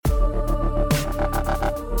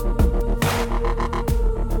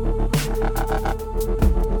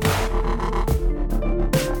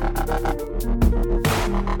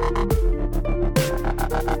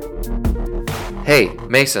Hey,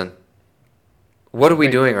 Mason, what are we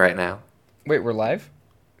Wait, doing right now? wait, we're live?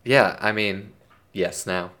 Yeah, I mean, yes,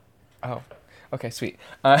 now. Oh, okay, sweet.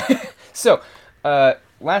 So,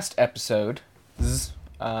 last episode,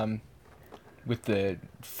 um, with the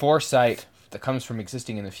foresight that comes from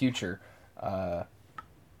existing in the future, uh,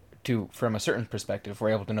 from a certain perspective, we're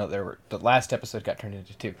able to know the last episode got turned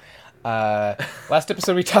into two. Uh, Last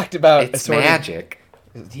episode we talked about It's magic.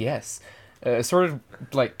 yes, sort of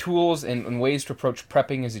like tools and ways to approach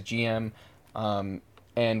prepping as a GM,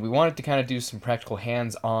 and we wanted to kind of do some practical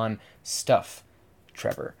hands-on stuff,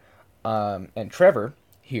 Trevor. And Trevor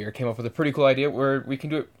here came up with a pretty cool idea where we can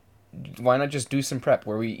do it. Why not just do some prep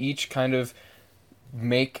where we each kind of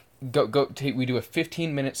make go take we do a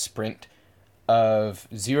 15-minute sprint of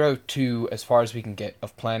 0 to as far as we can get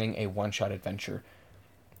of planning a one-shot adventure.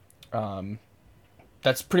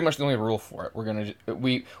 That's pretty much the only rule for it.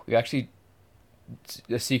 We actually,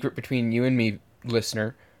 a secret between you and me,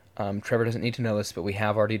 listener. Trevor doesn't need to know this, but we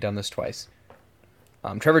have already done this twice.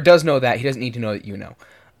 Trevor does know that. He doesn't need to know that you know.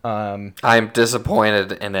 I'm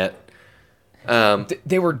disappointed in it.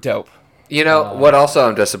 They were dope. You know, what also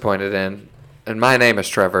I'm disappointed in? And my name is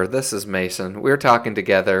Trevor. This is Mason. We're talking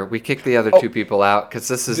together. We kicked the other two people out because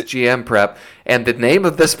this is GM Prep. And the name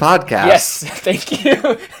of this podcast Yes, thank you.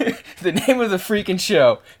 The name of the freaking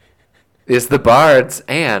show. is The Bards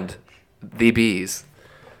and the Bees.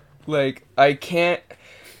 Like, I can't...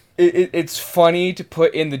 It's funny to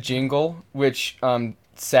put in the jingle, which,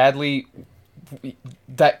 sadly,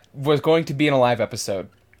 that was going to be in a live episode.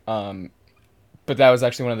 But that was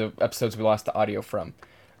actually one of the episodes we lost the audio from.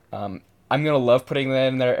 I'm going to love putting that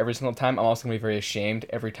in there every single time. I'm also going to be very ashamed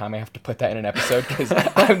every time I have to put that in an episode because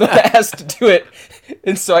I'm the one that has to do it.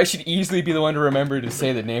 And so I should easily be the one to remember to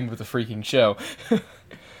say the name of the freaking show.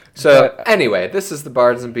 So, anyway, this is The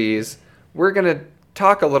Bards and Bees. We're going to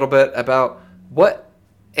talk a little bit about what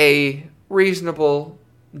a reasonable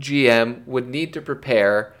GM would need to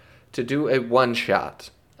prepare to do a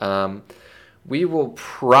one-shot. We will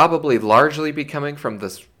probably largely be coming from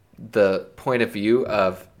the point of view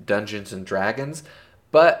of Dungeons and Dragons,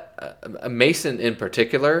 but Mason in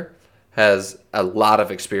particular has a lot of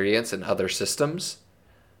experience in other systems.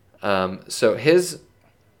 So his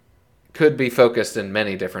could be focused in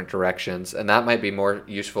many different directions, and that might be more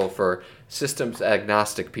useful for systems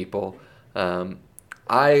agnostic people.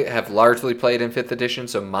 I have largely played in 5th edition,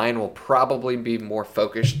 so mine will probably be more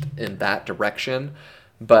focused in that direction,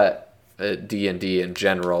 but D&D in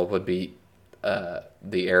general would be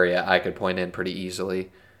the area I could point in pretty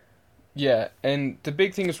easily. Yeah, and the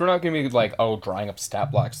big thing is we're not going to be like, drawing up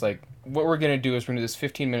stat blocks. Like, what we're going to do is we're going to do this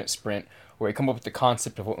 15-minute sprint where we come up with the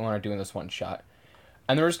concept of what we want to do in this one shot.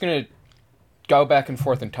 And then we're just going to go back and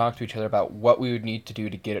forth and talk to each other about what we would need to do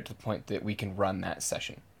to get it to the point that we can run that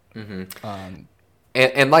session. Mm-hmm.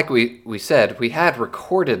 And like we said, we had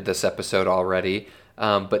recorded this episode already,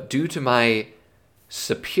 but due to my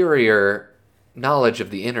superior knowledge of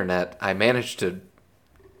the internet, I managed to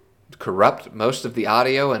corrupt most of the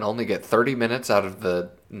audio and only get 30 minutes out of the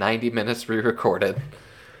 90 minutes we recorded.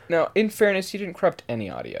 Now, in fairness, you didn't corrupt any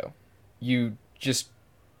audio. You just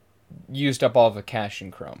used up all of the cache in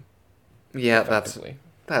Chrome. Yeah,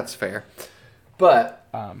 that's fair. But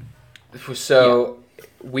so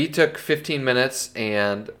we took 15 minutes,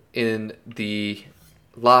 and in the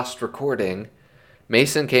lost recording,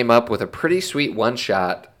 Mason came up with a pretty sweet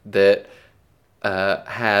one-shot that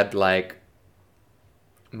had like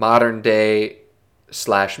modern day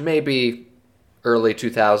 / maybe early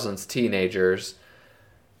 2000s teenagers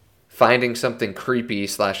finding something creepy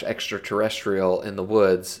 / extraterrestrial in the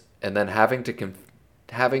woods, and then having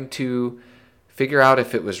to figure out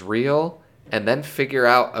if it was real, and then figure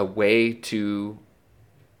out a way to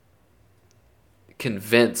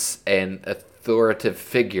convince an authoritative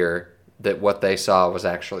figure that what they saw was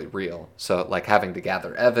actually real. So, like, having to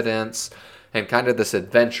gather evidence and kind of this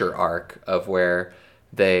adventure arc of where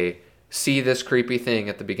they see this creepy thing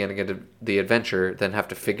at the beginning of the adventure, then have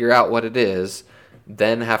to figure out what it is,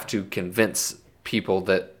 then have to convince people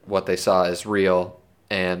that what they saw is real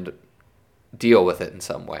and deal with it in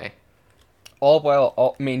some way. All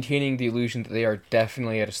while maintaining the illusion that they are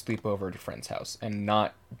definitely at a sleepover at a friend's house and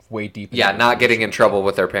not way deep. Yeah, not getting in trouble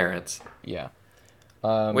with their parents. Yeah.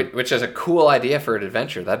 Which is a cool idea for an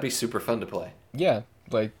adventure. That'd be super fun to play. Yeah,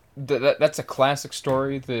 like that's a classic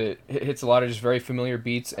story that hits a lot of just very familiar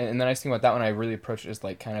beats. And the nice thing about that one, I really approached it as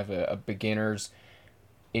like kind of a beginner's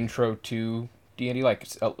intro to D&D, like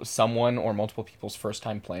someone or multiple people's first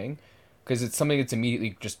time playing, because it's something that's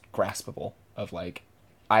immediately just graspable. Of like,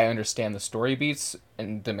 I understand the story beats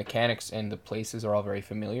and the mechanics and the places are all very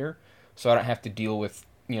familiar, so I don't have to deal with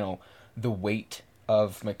the weight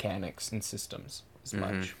of mechanics and systems as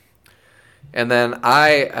much. And then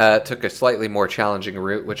I took a slightly more challenging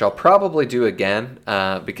route, which I'll probably do again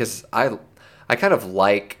because I kind of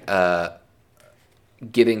like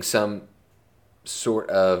getting some sort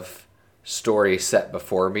of story set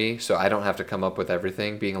before me, so I don't have to come up with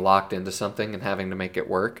everything, being locked into something and having to make it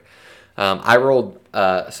work. I rolled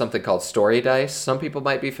something called story dice. Some people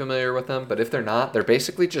might be familiar with them, but if they're not, they're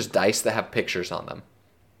basically just dice that have pictures on them.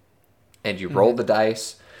 And you roll the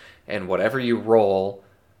dice, and whatever you roll,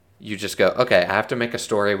 you just go, okay, I have to make a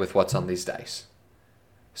story with what's on these dice.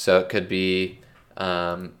 So it could be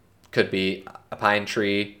a pine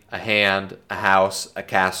tree, a hand, a house, a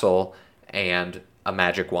castle, and a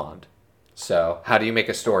magic wand. So how do you make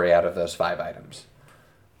a story out of those 5 items?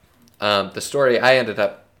 The story I ended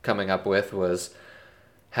up coming up with was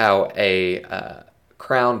how a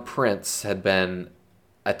crown prince had been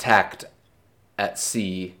attacked at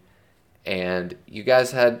sea, and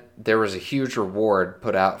there was a huge reward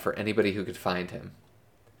put out for anybody who could find him.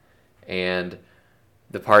 And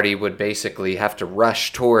the party would basically have to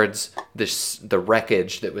rush towards the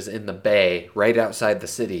wreckage that was in the bay right outside the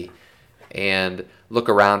city and look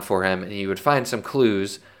around for him, and you would find some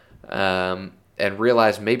clues and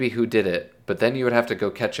realize maybe who did it. But then you would have to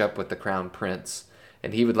go catch up with the crown prince,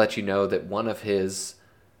 and he would let you know that one of his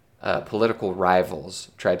political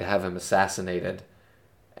rivals tried to have him assassinated,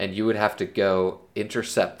 and you would have to go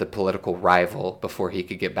intercept the political rival before he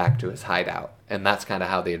could get back to his hideout. And that's kind of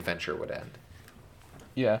how the adventure would end.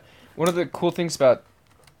 Yeah. One of the cool things about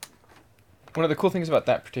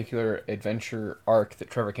that particular adventure arc that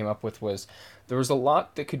Trevor came up with was there was a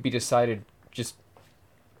lot that could be decided just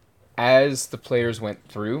as the players went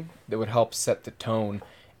through that would help set the tone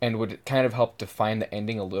and would kind of help define the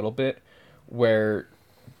ending a little bit, where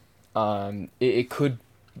it could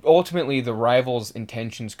ultimately the rivals'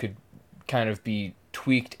 intentions could kind of be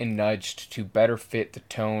tweaked and nudged to better fit the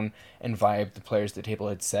tone and vibe the players at the table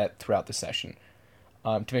had set throughout the session,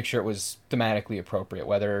 to make sure it was thematically appropriate,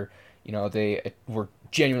 whether they were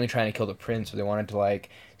genuinely trying to kill the prince, or they wanted to like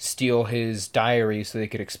steal his diary so they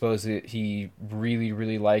could expose that he really,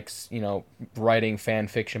 really likes, writing fan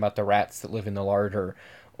fiction about the rats that live in the larder,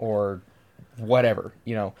 or whatever,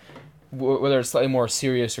 whether it's slightly more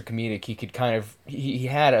serious or comedic. He could kind of, he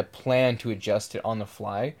had a plan to adjust it on the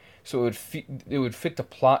fly, so it would fit the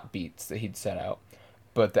plot beats that he'd set out,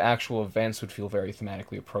 but the actual events would feel very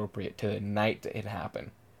thematically appropriate to the night that it happened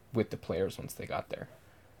with the players once they got there.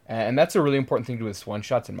 And that's a really important thing to do with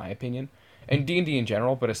one-shots, in my opinion. And D&D in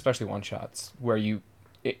general, but especially one-shots, where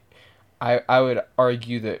I would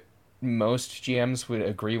argue that most GMs would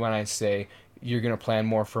agree when I say you're going to plan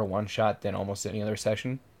more for a one-shot than almost any other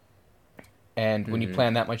session. And when you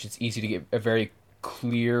plan that much, it's easy to get a very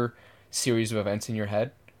clear series of events in your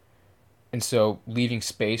head. And so leaving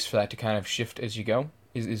space for that to kind of shift as you go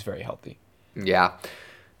is very healthy. Yeah.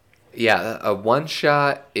 Yeah, a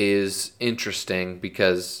one-shot is interesting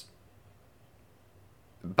because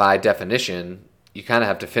by definition, you kind of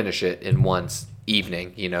have to finish it in one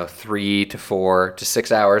evening, 3 to 4 to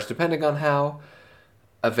 6 hours, depending on how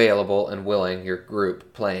available and willing your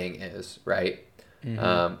group playing is, right?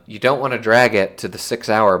 Mm-hmm. You don't want to drag it to the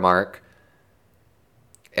 6-hour mark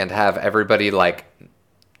and have everybody like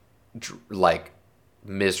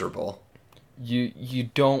miserable. You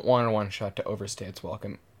don't want a one-shot to overstay its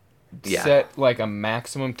welcome. Yeah. Set like a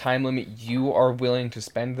maximum time limit you are willing to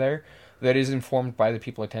spend there that is informed by the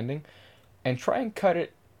people attending, and try and cut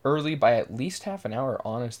it early by at least half an hour,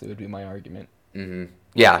 honestly, would be my argument. Mm-hmm.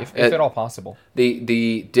 Yeah. If at all possible.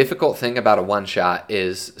 The difficult thing about a one-shot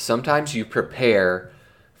is sometimes you prepare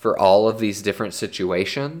for all of these different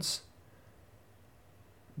situations,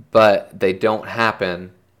 but they don't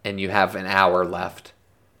happen, and you have an hour left.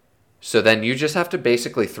 So then you just have to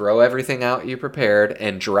basically throw everything out you prepared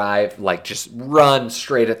and drive, just run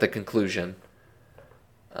straight at the conclusion.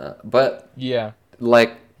 But yeah,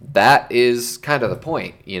 that is kind of the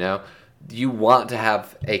point, You want to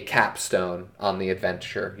have a capstone on the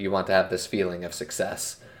adventure. You want to have this feeling of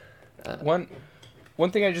success. One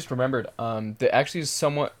thing I just remembered that actually is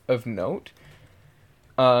somewhat of note.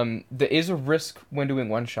 There is a risk when doing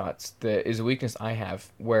one-shots that is a weakness I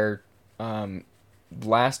have, where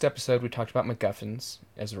last episode we talked about MacGuffins.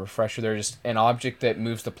 As a refresher, they're just an object that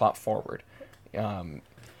moves the plot forward.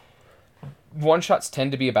 One-shots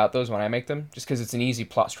tend to be about those when I make them, just because it's an easy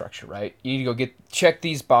plot structure, right? You need to go check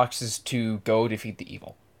these boxes to go defeat the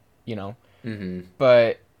evil, Mm-hmm.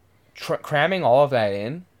 But cramming all of that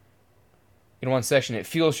in one session, it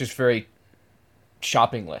feels just very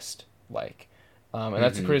shopping list like. And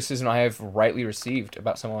that's a criticism I have rightly received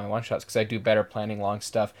about some of my one-shots, because I do better planning long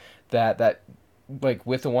stuff that like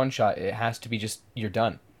with a one shot, it has to be just you're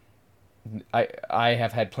done. I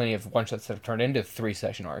have had plenty of one shots that have turned into 3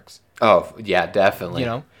 session arcs. Oh yeah, definitely. You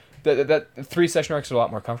know, that 3 session arcs are a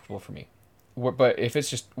lot more comfortable for me. But if it's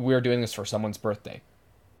just we're doing this for someone's birthday,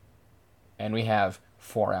 and we have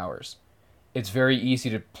 4 hours, it's very easy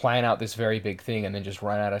to plan out this very big thing and then just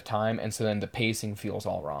run out of time, and so then the pacing feels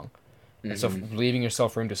all wrong. And so leaving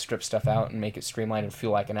yourself room to strip stuff out and make it streamlined and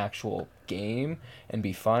feel like an actual game and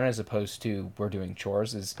be fun as opposed to we're doing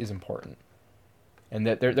chores is important. And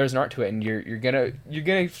that there's an art to it, and you're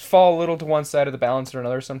gonna fall a little to one side of the balance or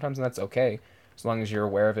another sometimes, and that's okay as long as you're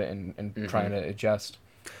aware of it and trying to adjust.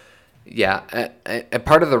 Yeah, and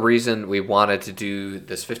part of the reason we wanted to do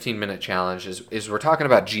this 15-minute challenge is we're talking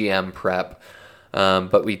about GM prep,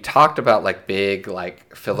 but we talked about like big,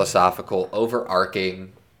 like philosophical,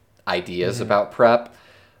 overarching ideas about prep.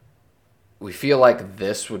 We feel like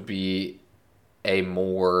this would be a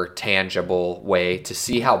more tangible way to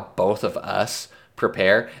see how both of us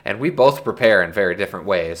prepare, and we both prepare in very different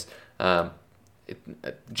ways.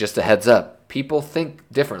 Just a heads up, people think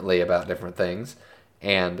differently about different things.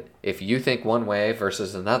 And if you think one way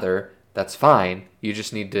versus another, that's fine. You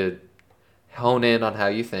just need to hone in on how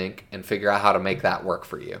you think and figure out how to make that work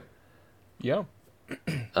for you. Yeah.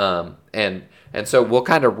 And so we'll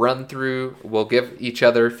kind of run through, we'll give each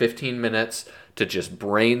other 15 minutes to just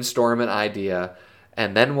brainstorm an idea,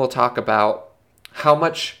 and then we'll talk about how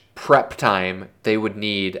much prep time they would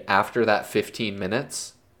need after that 15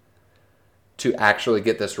 minutes to actually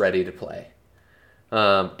get this ready to play.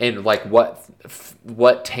 And like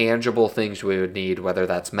what tangible things we would need, whether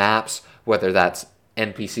that's maps, whether that's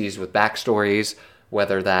NPCs with backstories,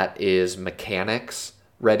 whether that is mechanics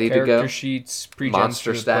ready to go, character sheets,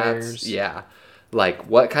 monster stats, players. yeah, like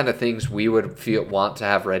what kind of things we would want to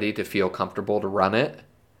have ready to feel comfortable to run it,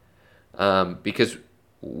 because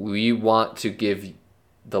we want to give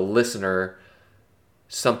the listener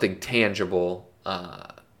something tangible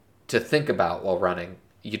to think about while running.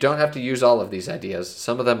 You don't have to use all of these ideas.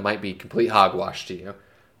 Some of them might be complete hogwash to you.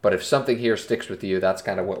 But if something here sticks with you, that's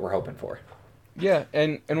kind of what we're hoping for. Yeah,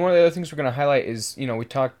 and one of the other things we're going to highlight is, we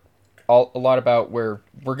talk a lot about where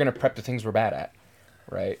we're going to prep the things we're bad at,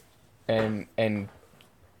 right? And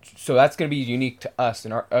so that's going to be unique to us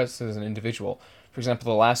and us as an individual. For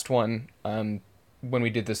example, the last one, when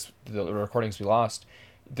we did this, the recordings we lost,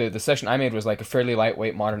 the session I made was like a fairly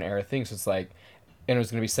lightweight modern era thing. So it's like, and it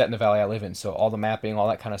was going to be set in the valley I live in. So all the mapping, all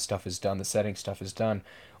that kind of stuff is done. The setting stuff is done.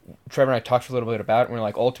 Trevor and I talked a little bit about it. And we're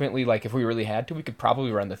like, ultimately, like if we really had to, we could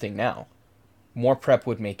probably run the thing now. More prep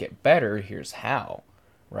would make it better. Here's how,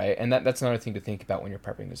 right? And that's another thing to think about when you're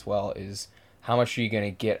prepping as well, is how much are you going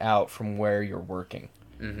to get out from where you're working?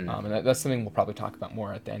 And that's something we'll probably talk about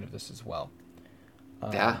more at the end of this as well.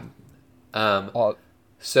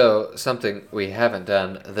 So something we haven't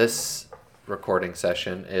done this recording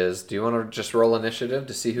session is, do you want to just roll initiative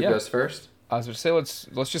to see who goes first? I was going to say,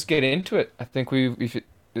 let's just get into it. I think we've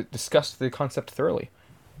discussed the concept thoroughly.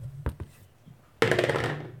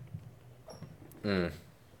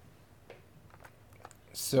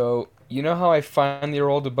 So, you know how I finally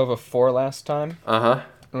rolled above a 4 last time? Uh-huh.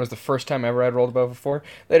 It was the first time ever I'd rolled above a 4.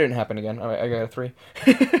 That didn't happen again. I got a 3.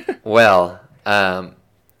 Well,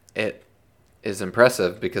 it is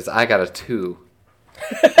impressive because I got a 2.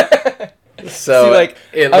 So see, like,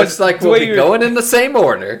 it looks like we'll be going in the same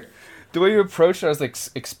order. The way you approached it, I was like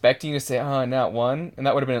expecting you to say, nat 1, and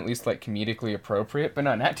that would have been at least like comedically appropriate. But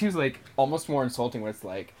no, nat 2 is like almost more insulting when it's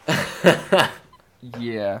like,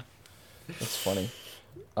 yeah, that's funny.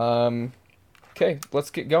 Okay, let's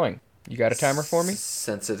get going. You got a timer for me?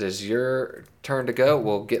 Since it is your turn to go,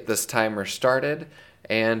 we'll get this timer started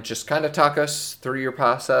and just kind of talk us through your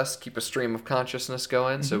process, keep a stream of consciousness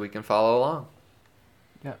going so we can follow along.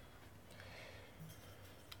 Yeah.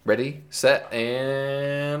 Ready, set,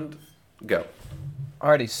 and go.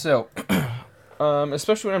 Alrighty, so,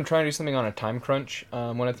 especially when I'm trying to do something on a time crunch,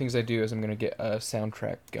 one of the things I do is I'm going to get a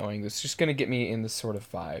soundtrack going. It's just going to get me in this sort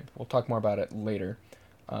of vibe. We'll talk more about it later,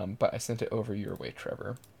 but I sent it over your way,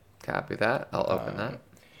 Trevor. Copy that. I'll open that.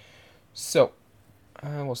 So,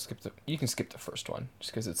 we'll skip you can skip the first one,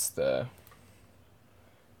 just because it's the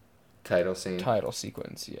title scene. Title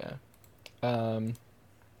sequence, yeah.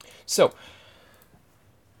 So,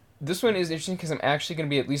 this one is interesting because I'm actually going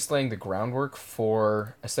to be at least laying the groundwork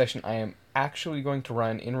for a session I am actually going to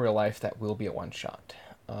run in real life that will be a one-shot.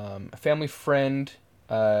 A family friend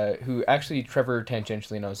who actually Trevor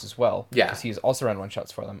tangentially knows as well. Yeah. Because he's also run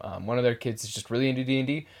one-shots for them. One of their kids is just really into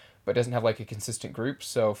D&D, but doesn't have like a consistent group.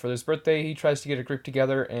 So for his birthday, he tries to get a group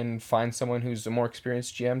together and find someone who's a more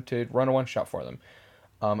experienced GM to run a one-shot for them.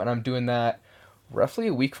 And I'm doing that roughly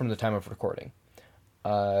a week from the time of recording.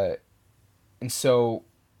 And so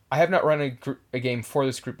I have not run a game for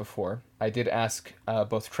this group before. I did ask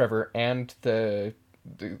both Trevor and the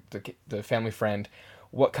family friend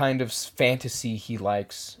what kind of fantasy he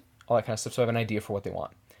likes, all that kind of stuff, so I have an idea for what they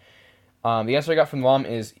want. The answer I got from the mom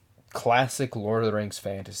is classic Lord of the Rings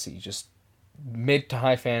fantasy, just mid to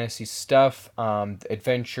high fantasy stuff,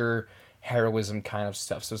 adventure, heroism kind of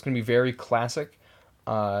stuff. So it's going to be very classic.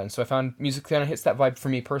 And so I found music kind of hits that vibe for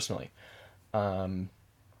me personally. The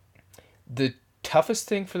toughest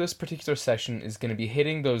thing for this particular session is going to be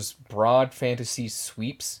hitting those broad fantasy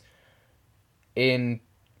sweeps in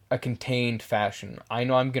a contained fashion. I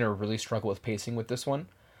know I'm going to really struggle with pacing with this one.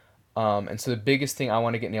 And so the biggest thing I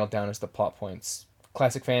want to get nailed down is the plot points.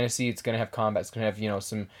 Classic fantasy, it's going to have combat, it's going to have,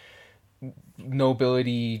 some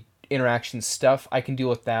nobility interaction stuff. I can deal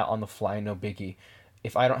with that on the fly, no biggie.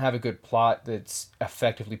 If I don't have a good plot that's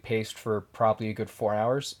effectively paced for probably a good 4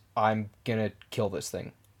 hours, I'm going to kill this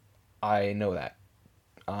thing. I know that.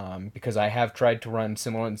 Because I have tried to run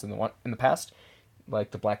similar ones in the past,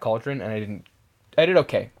 like the Black Cauldron, and I did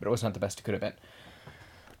okay, but it was not the best it could have been.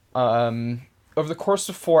 Over the course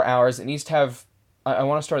of 4 hours, it needs to have. I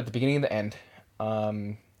want to start at the beginning and the end.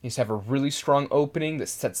 It needs to have a really strong opening that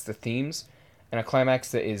sets the themes, and a climax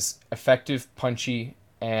that is effective, punchy,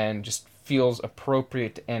 and just feels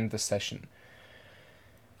appropriate to end the session.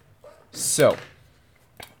 So,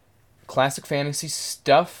 classic fantasy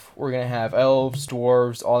stuff. We're gonna have elves,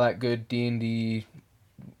 dwarves, all that good D&D,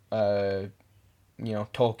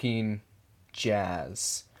 Tolkien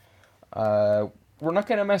jazz. We're not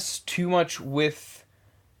gonna mess too much with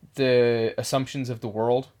the assumptions of the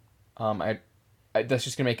world. That's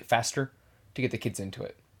just gonna make it faster to get the kids into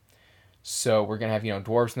it. So we're gonna have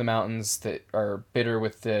dwarves in the mountains that are bitter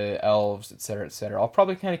with the elves, etc., etc. I'll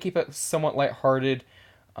probably kind of keep it somewhat lighthearted.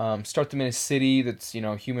 Start them in a city that's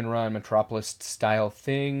human run metropolis style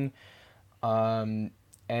thing, and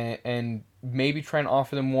maybe try and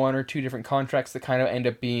offer them one or two different contracts that kind of end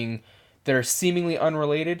up being that are seemingly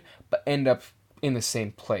unrelated but end up in the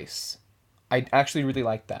same place. I actually really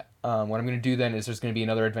like that. What I'm going to do then is there's going to be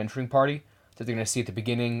another adventuring party that they're going to see at the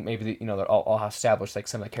beginning. Maybe that I'll establish like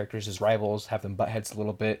some of the characters as rivals, have them butt heads a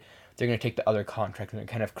little bit. They're going to take the other contract and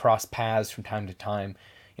kind of cross paths from time to time.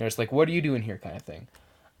 It's like, what are you doing here, kind of thing.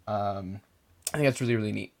 I think that's really,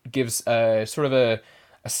 really neat. It gives sort of a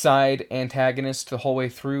side antagonist the whole way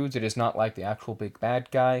through that is not like the actual big bad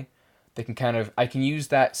guy. They can I can use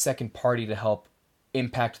that second party to help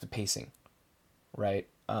impact the pacing, right?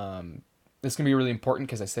 This is going to be really important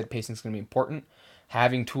because I said pacing is going to be important.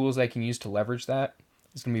 Having tools I can use to leverage that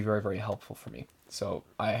is going to be very, very helpful for me. So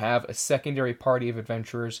I have a secondary party of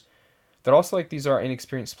adventurers that also these are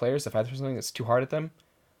inexperienced players. If I throw something that's too hard at them,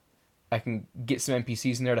 I can get some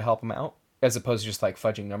NPCs in there to help them out, as opposed to just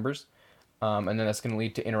fudging numbers. And then that's going to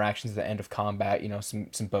lead to interactions at the end of combat,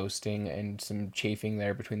 some boasting and some chafing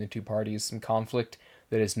there between the two parties, some conflict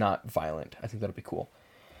that is not violent. I think that'll be cool.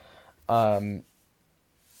 I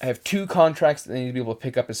have 2 contracts that they need to be able to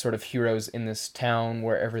pick up as sort of heroes in this town,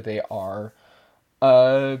 wherever they are.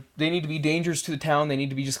 They need to be dangers to the town. They need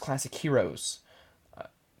to be just classic heroes.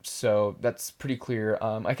 So that's pretty clear.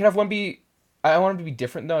 I can have one be... I want them to be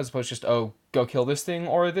different, though, as opposed to just, go kill this thing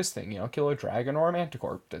or this thing. Kill a dragon or a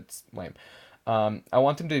manticore. That's lame. I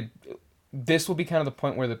want them to... This will be kind of the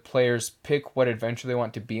point where the players pick what adventure they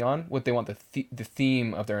want to be on, what they want the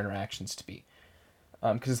theme of their interactions to be.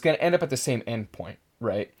 Because it's going to end up at the same end point,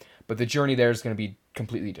 right? But the journey there is going to be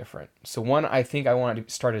completely different. So one, I think I want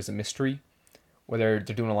to start as a mystery, where they're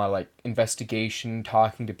doing a lot of investigation,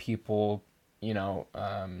 talking to people,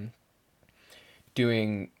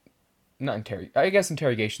 doing...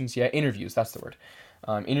 interrogations. Yeah, interviews. That's the word.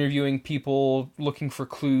 Interviewing people, looking for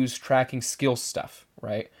clues, tracking skill stuff,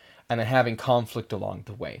 right? And then having conflict along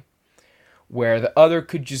the way. Where the other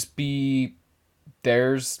could just be,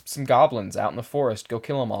 there's some goblins out in the forest. Go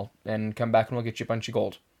kill them all and come back and we'll get you a bunch of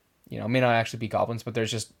gold. It may not actually be goblins, but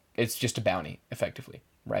it's just a bounty, effectively,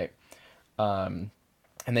 right? And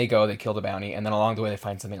they kill the bounty, and then along the way they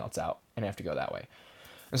find something else out, and they have to go that way.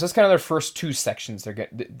 And so that's kind of their first 2 sections.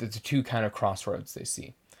 The 2 kind of crossroads they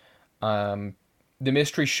see. The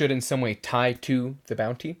mystery should in some way tie to the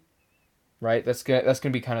bounty, right? That's gonna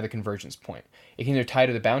be kind of the convergence point. It can either tie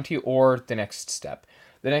to the bounty or the next step.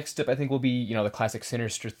 The next step I think will be the classic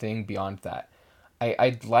sinister thing beyond that.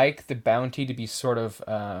 I'd like the bounty to be sort of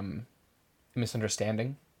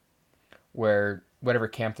misunderstanding, where whatever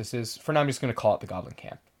camp this is. For now, I'm just gonna call it the Goblin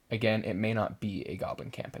Camp. Again, it may not be a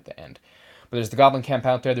Goblin Camp at the end. But there's the Goblin Camp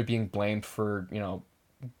out there. They're being blamed for,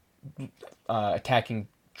 attacking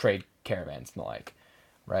trade caravans and the like,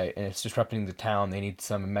 right? And it's disrupting the town. They need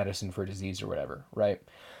some medicine for a disease or whatever, right?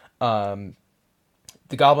 Um,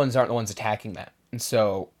 the goblins aren't the ones attacking that. And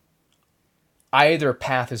so either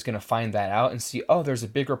path is going to find that out and see, oh, there's a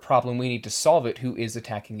bigger problem. We need to solve it. Who is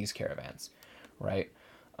attacking these caravans, right?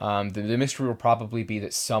 The mystery will probably be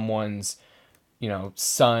that someone's,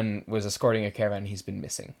 son was escorting a caravan and he's been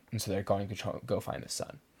missing. And so they're going to go find the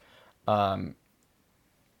son.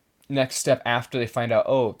 Next step after they find out,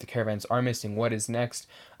 oh, the caravans are missing, what is next?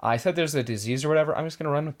 I said there's a disease or whatever. I'm just going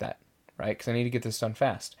to run with that, right? Because I need to get this done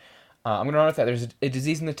fast. I'm going to run with that. There's a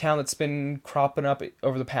disease in the town that's been cropping up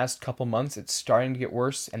over the past couple months. It's starting to get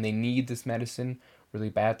worse, and they need this medicine really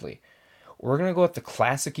badly. We're going to go with the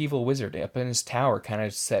classic evil wizard up in his tower, kind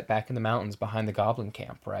of set back in the mountains behind the goblin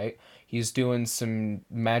camp, right? He's doing some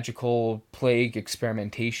magical plague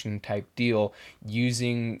experimentation type deal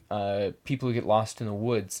using people who get lost in the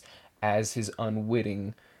woods as his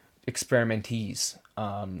unwitting experimentees.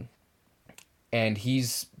 And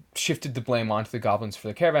he's shifted the blame onto the goblins for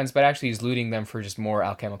the caravans, but actually he's looting them for just more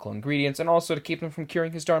alchemical ingredients and also to keep them from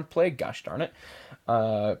curing his darn plague, gosh darn it.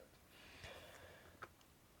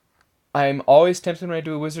 I'm always tempted when I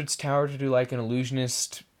do a wizard's tower to do like an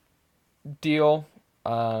illusionist deal.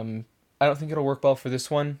 I don't think it'll work well for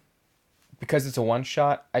this one. Because it's a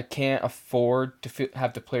one-shot, I can't afford to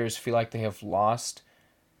have the players feel like they have lost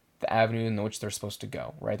the avenue in which they're supposed to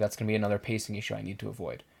go, right? That's going to be another pacing issue I need to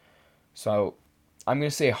avoid. So I'm going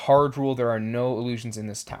to say hard rule, there are no illusions in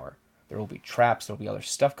this tower. There will be traps, there will be other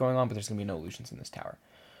stuff going on, but there's going to be no illusions in this tower.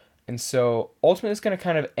 And so ultimately it's going to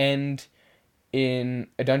kind of end in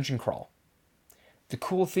a dungeon crawl. The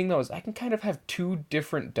cool thing though is I can kind of have two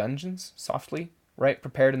different dungeons softly, right,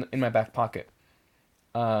 prepared in my back pocket.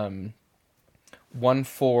 One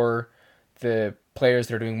for the players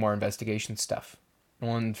that are doing more investigation stuff.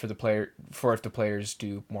 One for if the players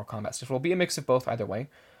do more combat stuff. It'll be a mix of both either way.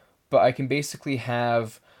 But I can basically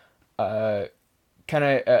have kind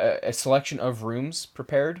of a selection of rooms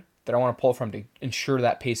prepared that I want to pull from to ensure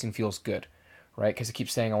that pacing feels good, right? Because I keep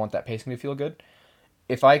saying I want that pacing to feel good.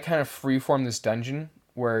 If I kind of freeform this dungeon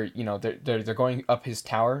where, they're going up his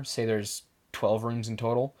tower, say there's 12 rooms in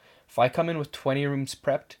total. If I come in with 20 rooms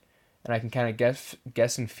prepped, and I can kind of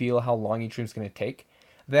guess and feel how long each room's going to take,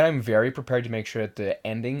 then I'm very prepared to make sure that the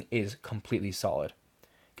ending is completely solid.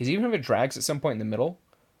 Because even if it drags at some point in the middle,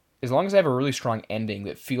 as long as I have a really strong ending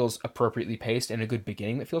that feels appropriately paced and a good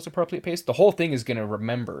beginning that feels appropriately paced, the whole thing is going to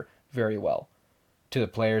remember very well to the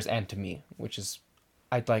players and to me, which is,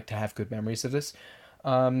 I'd like to have good memories of this.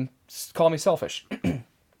 Call me selfish.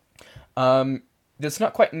 That's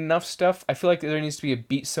not quite enough stuff. I feel like there needs to be a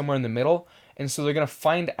beat somewhere in the middle, and so they're going to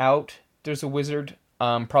find out there's a wizard,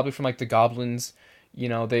 probably from like the goblins.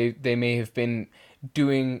 They may have been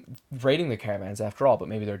raiding the caravans after all, but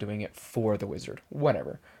maybe they're doing it for the wizard.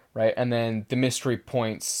 Whatever, right? And then the mystery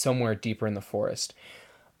points somewhere deeper in the forest.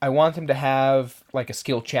 I want them to have like a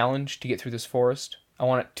skill challenge to get through this forest. I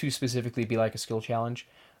want it to specifically be like a skill challenge.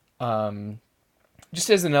 Just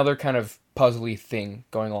as another kind of puzzly thing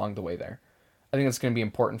going along the way there. I think that's going to be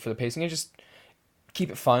important for the pacing and just keep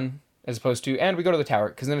it fun as opposed to, and we go to the tower,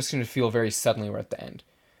 because then it's going to feel very suddenly we're at the end.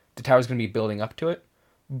 The tower's going to be building up to it,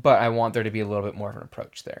 but I want there to be a little bit more of an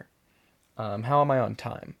approach there. How am I on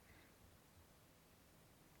time?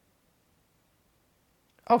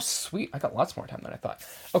 Oh, sweet. I got lots more time than I thought.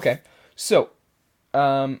 Okay, so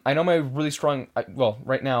I know my really strong,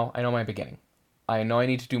 right now, I know my beginning. I know I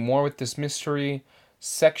need to do more with this mystery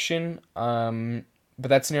section, but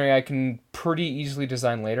that's an area I can pretty easily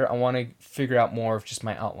design later. I want to figure out more of just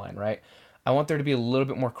my outline, right? I want there to be a little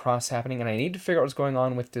bit more cross happening, and I need to figure out what's going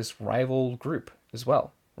on with this rival group as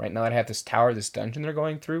well, right? Now that I have this tower, this dungeon they're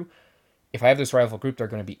going through, if I have this rival group, they're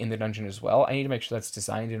going to be in the dungeon as well. I need to make sure that's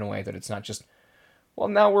designed in a way that it's not just, well,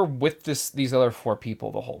 now we're with these other four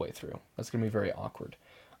people the whole way through. That's going to be very awkward.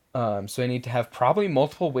 So I need to have probably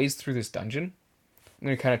multiple ways through this dungeon. I'm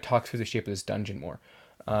going to kind of talk through the shape of this dungeon more.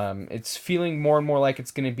 It's feeling more and more like it's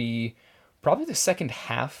going to be probably the second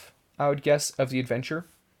half, I would guess, of the adventure.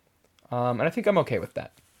 And I think I'm okay with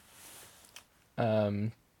that.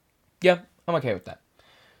 Yeah, I'm okay with that.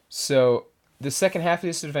 So the second half of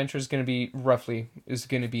this adventure is going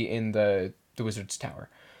to be in the wizard's tower.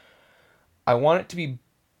 I want it to be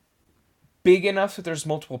big enough that there's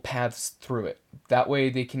multiple paths through it. That way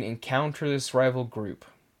they can encounter this rival group.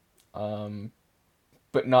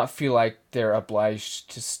 But not feel like they're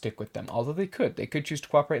obliged to stick with them. Although they could choose to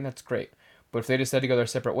cooperate, and that's great. But if they decide to go their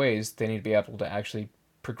separate ways, they need to be able to actually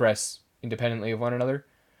progress independently of one another.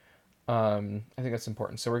 I think that's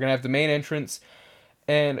important. So we're gonna have the main entrance,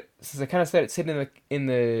 and since I kind of said it's hidden in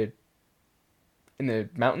the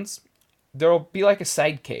mountains, there'll be like a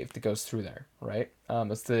side cave that goes through there, right?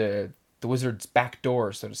 It's the wizard's back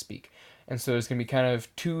door, so to speak. And so there's gonna be kind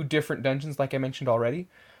of two different dungeons, like I mentioned already,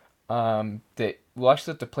 that will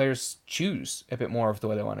actually let the players choose a bit more of the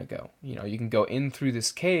way they want to go. You know, you can go in through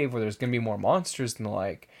this cave where there's gonna be more monsters and the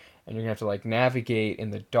like, and you're gonna have to like navigate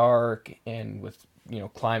in the dark and with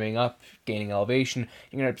climbing up, gaining elevation.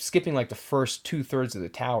 You're gonna end up skipping like the first 2/3 of the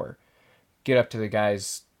tower, get up to the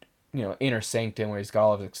guy's inner sanctum where he's got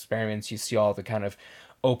all of his experiments. You see all the kind of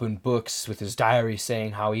open books with his diary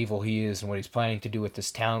saying how evil he is and what he's planning to do with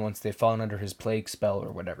this town once they've fallen under his plague spell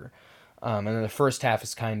or whatever. And then the first half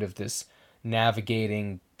is kind of this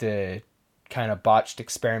navigating the kind of botched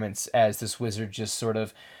experiments as this wizard just sort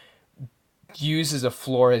of uses a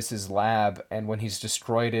floor as his lab, and when he's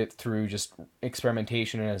destroyed it through just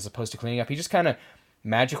experimentation and as opposed to cleaning up, he just kind of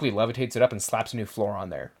magically levitates it up and slaps a new floor on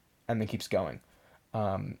there and then keeps going.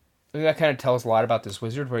 I think that kind of tells a lot about this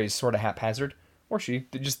wizard, where he's sort of haphazard, or she,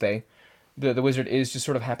 just they. The wizard is just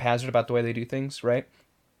sort of haphazard about the way they do things, right?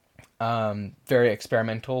 Very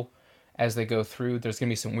experimental as they go through. There's going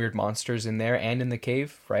to be some weird monsters in there and in the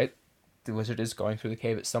cave, right? The wizard is going through the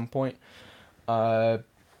cave at some point.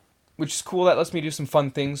 Which is cool. That lets me do some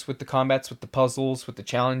fun things with the combats, with the puzzles, with the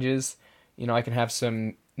challenges. I can have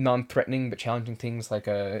some non-threatening but challenging things like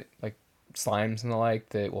slimes and the like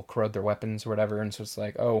that will corrode their weapons or whatever. And so it's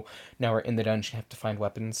like, oh, now we're in the dungeon, have to find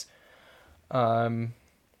weapons.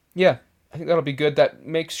 Yeah, I think that'll be good. That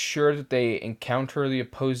makes sure that they encounter the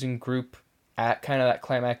opposing group at kind of that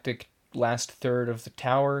climactic last third of the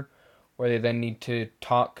tower, where they then need to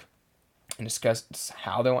talk and discuss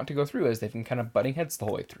how they want to go through, as they've been kind of butting heads the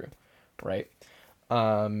whole way through, right?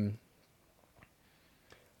 I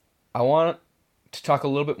want to talk a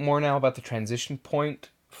little bit more now about the transition point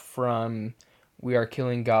from we are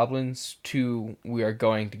killing goblins to we are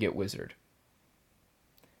going to get wizard.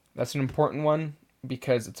 That's an important one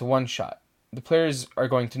because it's a one shot. The players are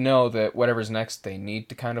going to know that whatever's next they need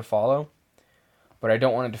to kind of follow, but I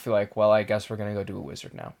don't want it to feel like, well, I guess we're going to go do a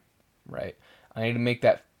wizard now, right? I need to make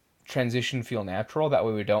that transition feel natural. That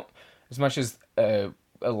way we don't, as much as a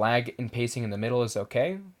lag in pacing in the middle is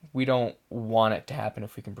okay, we don't want it to happen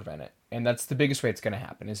if we can prevent it. And that's the biggest way it's going to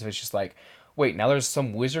happen, is if it's just like, wait, now there's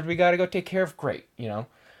some wizard we got to go take care of? Great,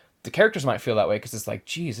 The characters might feel that way because it's like,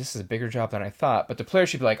 geez, this is a bigger job than I thought. But the player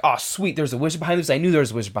should be like, oh, sweet, there's a wizard behind this. I knew there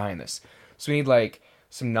was a wizard behind this. So we need like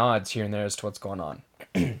some nods here and there as to what's going on.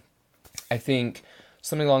 I think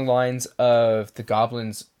something along the lines of the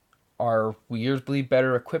goblins are weirdly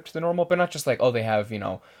better equipped than normal, but not just like, oh, they have,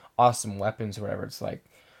 awesome weapons or whatever. It's like,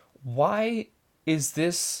 why is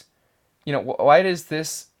this, why does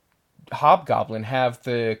this hobgoblin have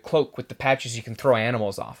the cloak with the patches you can throw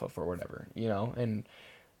animals off of or whatever, and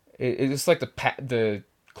it's like the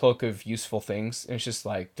cloak of useful things. And it's just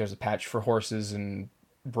like, there's a patch for horses and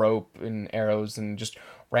rope and arrows and just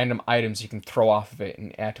random items you can throw off of it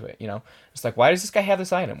and add to it, It's like, why does this guy have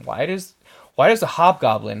this item? Why does the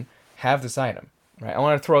hobgoblin have this item, right? I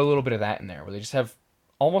want to throw a little bit of that in there, where they just have,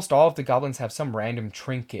 almost all of the goblins have some random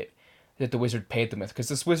trinket that the wizard paid them with, because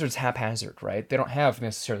this wizard's haphazard, right? They don't have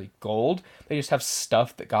necessarily gold, they just have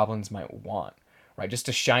stuff that goblins might want, right? Just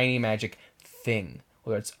a shiny magic thing,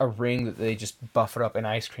 whether it's a ring that they just buff it up and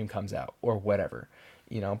ice cream comes out or whatever,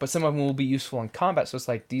 But some of them will be useful in combat, so it's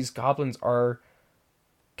like these goblins are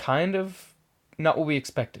kind of not what we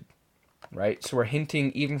expected, right? So we're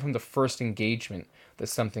hinting even from the first engagement that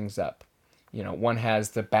something's up. One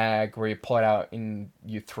has the bag where you pull it out and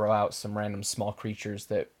you throw out some random small creatures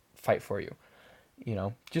that fight for you.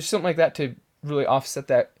 Just something like that to really offset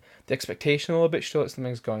the expectation a little bit, show that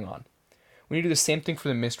something's going on. We need to do the same thing for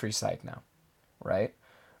the mystery side now, right?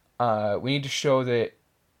 We need to show that,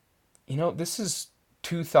 this is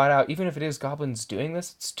too thought out. Even if it is goblins doing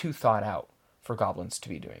this, it's too thought out for goblins to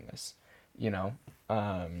be doing this.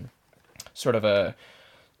 Sort of a,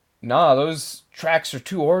 nah, those tracks are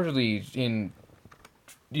too orderly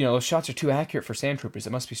those shots are too accurate for sand troopers.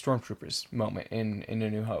 It must be stormtroopers moment in A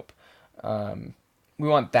New Hope. We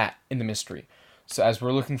want that in the mystery. So as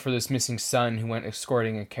we're looking for this missing son who went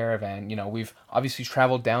escorting a caravan, we've obviously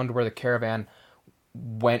traveled down to where the caravan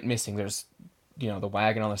went missing. There's, the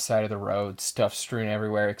wagon on the side of the road, stuff strewn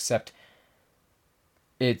everywhere, except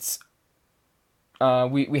it's,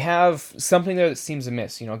 we have something there that seems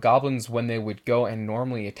amiss. Goblins, when they would go and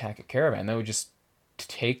normally attack a caravan, they would just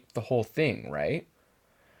take the whole thing, right?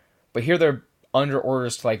 But here they're under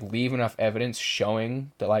orders to like leave enough evidence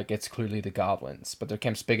showing that like it's clearly the goblins, but their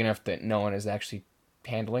camp's big enough that no one is actually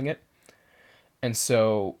handling it. And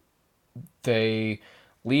so they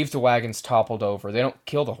leave the wagons toppled over. They don't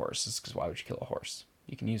kill the horses, because why would you kill a horse?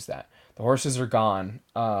 You can use that. The horses are gone.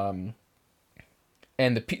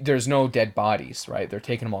 and there's no dead bodies, right? They're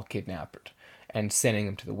taking them all kidnapped and sending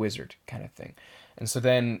them to the wizard kind of thing. And so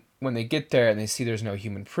then when they get there and they see there's no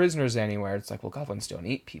human prisoners anywhere, it's like, well, goblins don't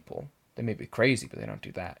eat people. They may be crazy, but they don't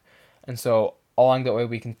do that. And so along that way,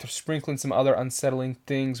 we can sprinkle in some other unsettling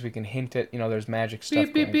things. We can hint at, there's magic stuff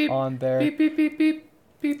on there. Beep, beep, beep, beep.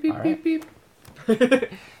 Beep, beep, right. beep, beep.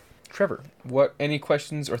 Trevor, any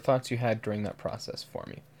questions or thoughts you had during that process for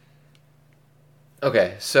me?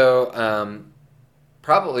 Okay, so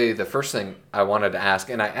probably the first thing I wanted to ask,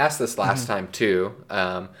 and I asked this last time too,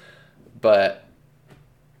 but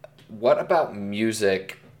what about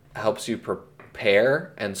music helps you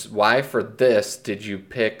prepare, and why for this did you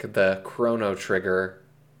pick the Chrono Trigger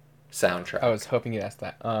soundtrack? I was hoping you'd ask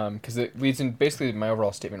that, because it leads in basically my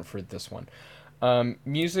overall statement for this one.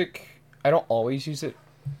 Music, I don't always use it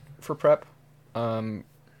for prep,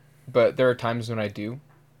 but there are times when I do,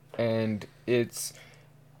 and it's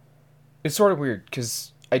sort of weird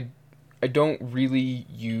because I don't really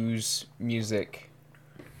use music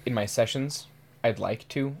in my sessions. I'd like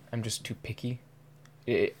to. I'm just too picky.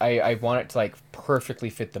 I want it to like perfectly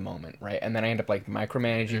fit the moment, right? And then I end up like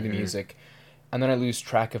micromanaging the music, and then I lose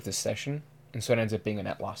track of the session, and so it ends up being a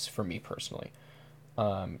net loss for me personally.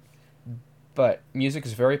 But music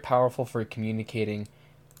is very powerful for communicating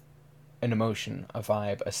an emotion, a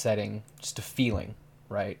vibe, a setting, just a feeling,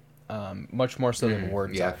 right? Much more so than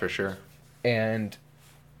words. Yeah, for sure. And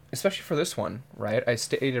especially for this one, right? I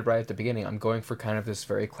stated right at the beginning, I'm going for kind of this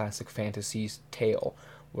very classic fantasy tale,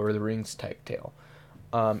 Lord of the Rings type tale.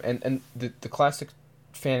 And the classic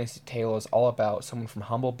fantasy tale is all about someone from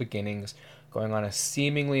humble beginnings going on a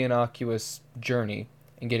seemingly innocuous journey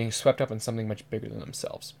and getting swept up in something much bigger than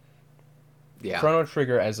themselves. Yeah. Chrono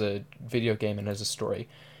Trigger as a video game and as a story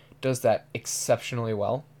does that exceptionally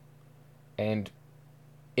well. And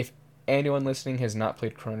if anyone listening has not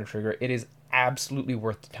played Chrono Trigger, it is absolutely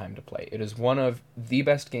worth the time to play. It is one of the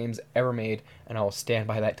best games ever made, and I will stand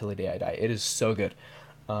by that till the day I die. It is so good.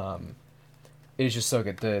 It is just so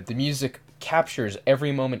good. The music captures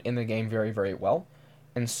every moment in the game very, very well,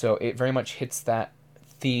 and so it very much hits that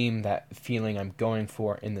theme, that feeling I'm going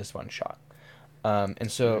for in this one shot.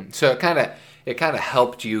 And so it kind of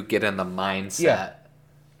helped you get in the mindset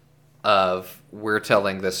of we're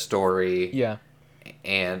telling this story. Yeah.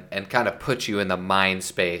 And kind of put you in the mind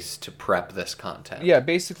space to prep this content. Yeah,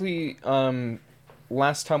 basically,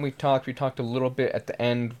 last time we talked a little bit at the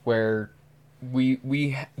end where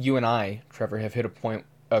you and I, Trevor, have hit a point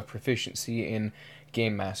of proficiency in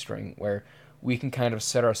game mastering where we can kind of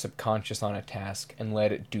set our subconscious on a task and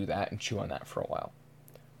let it do that and chew on that for a while.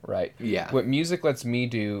 Right? Yeah. What music lets me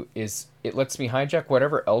do is it lets me hijack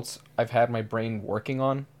whatever else I've had my brain working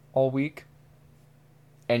on all week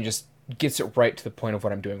and just gets it right to the point of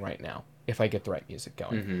what I'm doing right now if I get the right music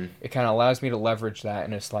going. It kind of allows me to leverage that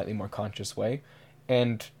in a slightly more conscious way.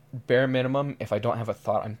 And bare minimum, if I don't have a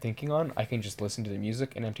thought I'm thinking on, I can just listen to the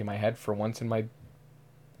music and empty my head for once in my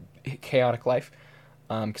chaotic life,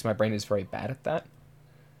 because my brain is very bad at that.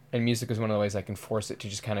 And music is one of the ways I can force it to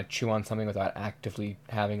just kind of chew on something without actively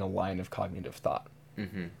having a line of cognitive thought.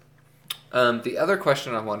 The other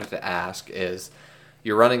question I wanted to ask is,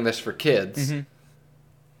 you're running this for kids.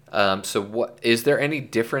 So what is there any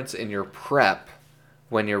difference in your prep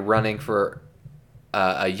when you're running for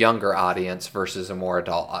a younger audience versus a more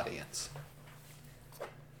adult audience?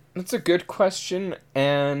 That's a good question,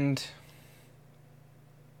 and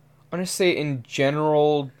I'm going to say in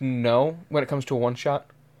general, no, when it comes to a one-shot.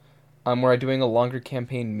 Where I'm doing a longer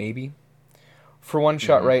campaign, maybe. For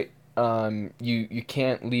one-shot, right, you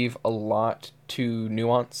can't leave a lot to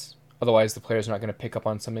nuance, otherwise the player's not going to pick up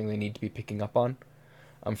on something they need to be picking up on.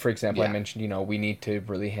 For example, I mentioned, we need to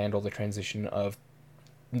really handle the transition of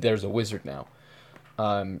there's a wizard now.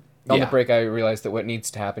 On the break, I realized that what needs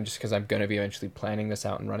to happen, just because I'm going to be eventually planning this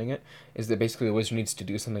out and running it, is that basically the wizard needs to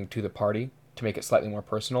do something to the party to make it slightly more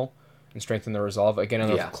personal and strengthen the resolve. Again,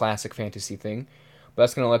 another classic fantasy thing. But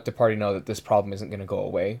that's going to let the party know that this problem isn't going to go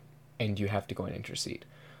away, and you have to go and intercede.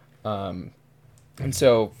 And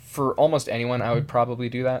so, for almost anyone, I would probably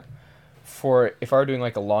do that. If I were doing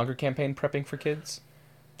like a longer campaign prepping for kids,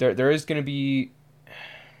 there is going to be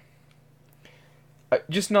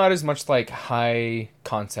just not as much like high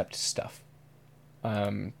concept stuff,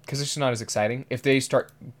 because it's just not as exciting. If they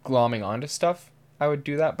start glomming onto stuff, I would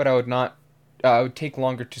do that, but I would not. I would take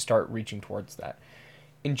longer to start reaching towards that.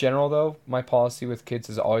 In general, though, my policy with kids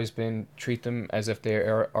has always been treat them as if they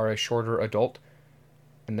are a shorter adult,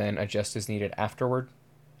 and then adjust as needed afterward.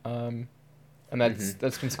 And that's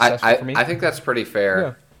been successful for me. I think that's pretty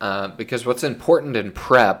fair, because what's important in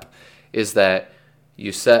prep is that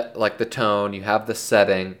you set like the tone, you have the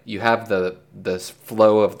setting, you have the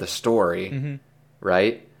flow of the story,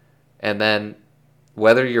 right? And then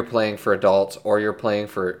whether you're playing for adults or you're playing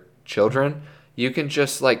for children, you can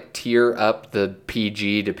just like tier up the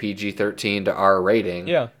PG to PG-13 to R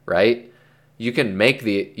rating, right? You can make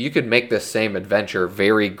this same adventure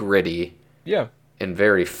very gritty, and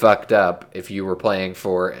very fucked up if you were playing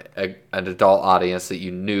for an adult audience that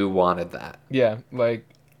you knew wanted that. Yeah, like,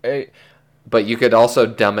 but you could also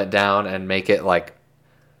dumb it down and make it like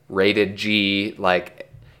rated G,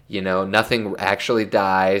 like, you know, nothing actually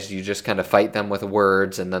dies. You just kind of fight them with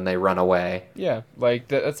words and then they run away. Yeah, like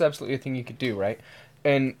that's absolutely a thing you could do, right?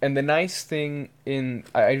 And the nice thing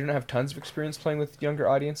I don't have tons of experience playing with younger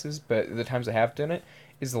audiences, but the times I have done it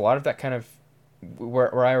is a lot of that kind of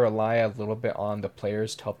where I rely a little bit on the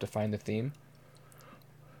players to help define the theme.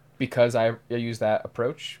 Because I use that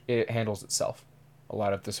approach, it handles itself. A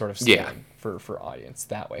lot of the sort of scaling for audience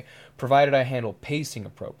that way, provided I handle pacing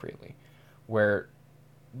appropriately, where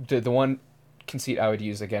the one conceit I would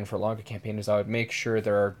use again for a longer campaign is I would make sure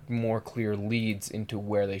there are more clear leads into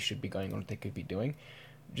where they should be going and what they could be doing,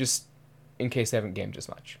 just in case they haven't gamed as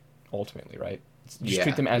much. Ultimately, right? Just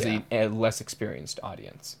treat them as a less experienced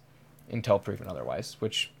audience until proven otherwise.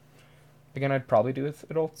 Which, again, I'd probably do with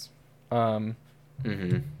adults. I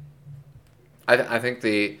think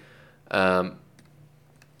the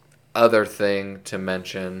other thing to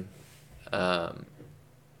mention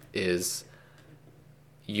is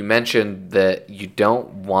you mentioned that you don't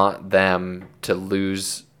want them to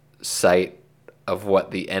lose sight of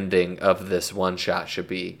what the ending of this one shot should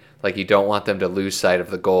be. Like, you don't want them to lose sight of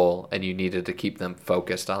the goal, and you needed to keep them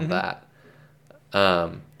focused on that.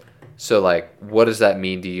 So, like, what does that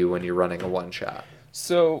mean to you when you're running a one shot?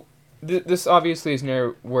 So, this obviously is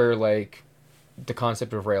near where, like, the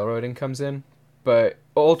concept of railroading comes in, but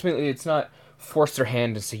ultimately it's not force their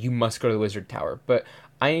hand and say you must go to the wizard tower, but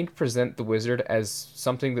I need to present the wizard as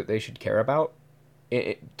something that they should care about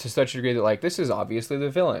to such a degree that, like, this is obviously the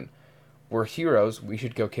villain. We're heroes, we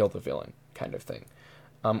should go kill the villain, kind of thing.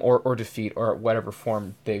 Or defeat, or whatever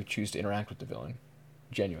form they choose to interact with the villain,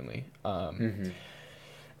 genuinely. And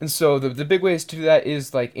so the big ways to do that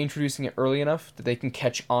is, like, introducing it early enough that they can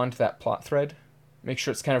catch on to that plot thread. Make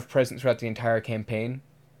sure it's kind of present throughout the entire campaign.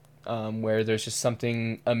 Where there's just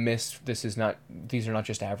something amiss. These are not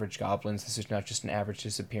just average goblins. This is not just an average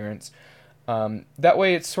disappearance. That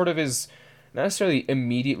way it sort of is not necessarily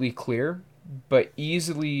immediately clear, but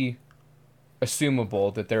easily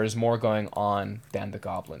assumable that there is more going on than the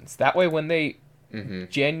goblins. That way when they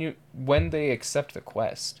when they accept the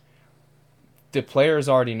quest, the players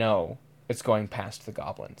already know it's going past the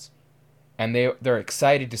goblins. And they're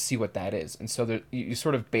excited to see what that is. And so you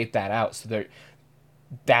sort of bait that out so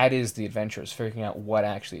that is the adventure, is figuring out what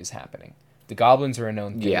actually is happening. The goblins are a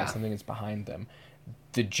known thing, something is behind them.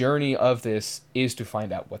 The journey of this is to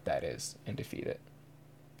find out what that is and defeat it.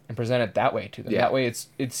 And present it that way to them. That way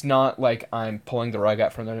it's not like I'm pulling the rug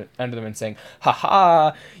out from under them and saying,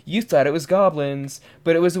 ha, you thought it was goblins,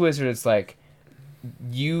 but it was a wizard. It's like,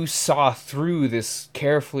 you saw through this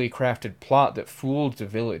carefully crafted plot that fooled the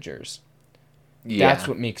villagers. That's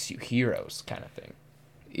what makes you heroes, kind of thing.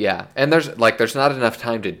 Yeah, and there's not enough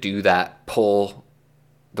time to do that, pull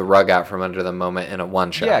the rug out from under the moment in a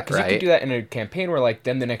one shot. Yeah, because you can do that in a campaign where, like,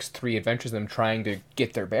 then the next 3 adventures them trying to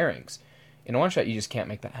get their bearings. In a one shot, you just can't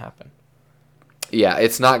make that happen. Yeah,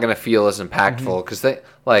 it's not going to feel as impactful because they,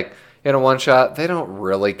 like, in a one shot, they don't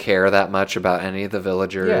really care that much about any of the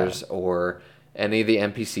villagers or any of the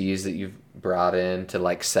NPCs that you've brought in to,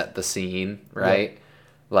 like, set the scene, right?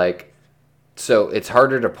 Like, so it's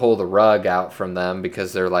harder to pull the rug out from them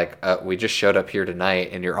because they're like, we just showed up here tonight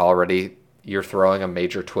and you're throwing a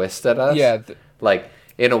major twist at us. Yeah. Like,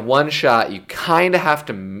 in a one shot, you kind of have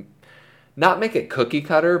to not make it cookie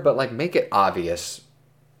cutter, but, like, make it obvious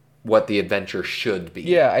what the adventure should be.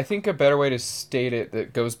 Yeah, I think a better way to state it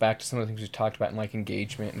that goes back to some of the things we talked about in, like,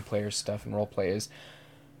 engagement and player stuff and role play is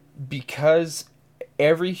because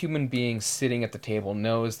every human being sitting at the table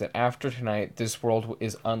knows that after tonight, this world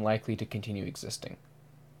is unlikely to continue existing,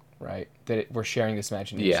 right? We're sharing this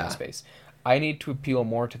imagination space. I need to appeal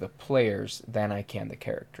more to the players than I can the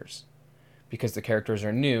characters, because the characters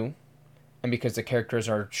are new, and because the characters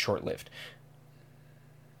are short-lived.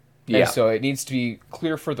 Yeah. And so it needs to be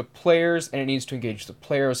clear for the players, and it needs to engage the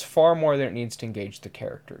players far more than it needs to engage the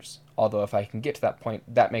characters. Although if I can get to that point,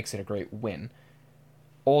 that makes it a great win.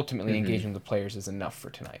 Ultimately, engaging the players is enough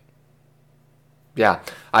for tonight. Yeah,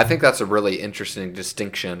 I think that's a really interesting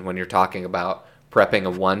distinction when you're talking about prepping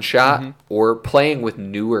a one-shot or playing with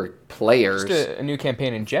newer players. Just a new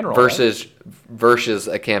campaign in general. Versus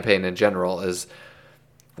a campaign in general is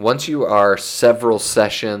once you are several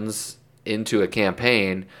sessions into a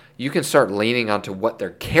campaign, you can start leaning onto what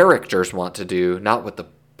their characters want to do, not what the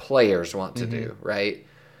players want to do, right?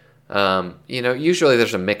 Usually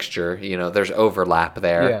there's a mixture, there's overlap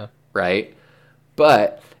there, right?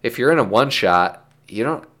 But if you're in a one-shot, you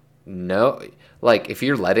don't know. Like, if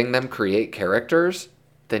you're letting them create characters,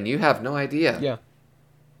 then you have no idea. Yeah.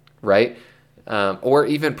 Right? Or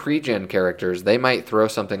even pre-gen characters, they might throw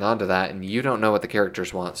something onto that, and you don't know what the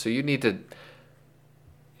characters want. So you need to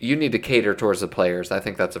cater towards the players. I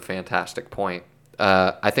think that's a fantastic point.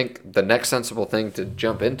 I think the next sensible thing to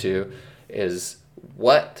jump into is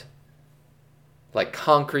what, like,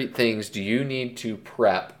 concrete things do you need to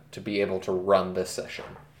prep to be able to run this session?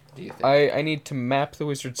 Do you think? I need to map the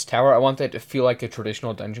Wizard's Tower. I want that to feel like a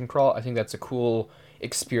traditional dungeon crawl. I think that's a cool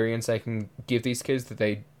experience I can give these kids that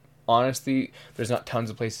they honestly, there's not tons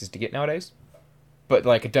of places to get nowadays. But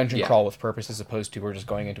like a dungeon crawl with purpose as opposed to we're just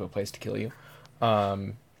going into a place to kill you.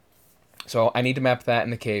 So I need to map that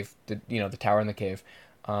in the cave, the tower in the cave,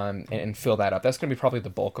 and fill that up. That's going to be probably the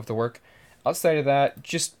bulk of the work. Outside of that,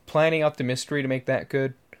 just planning out the mystery to make that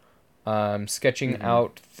good. Sketching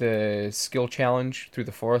out the skill challenge through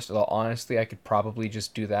the forest. Although honestly, I could probably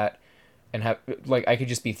just do that and I could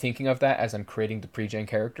just be thinking of that as I'm creating the pre-gen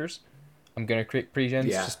characters. I'm going to create pre-gens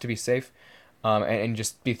just to be safe. And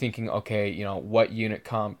just be thinking, okay,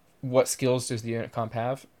 what skills does the unit comp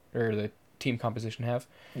have, or the team composition have,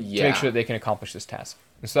 to make sure that they can accomplish this task.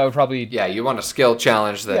 And so I would probably... Yeah, you want a skill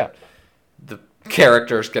challenge that the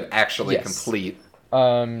characters could actually complete.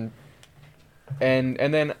 And then,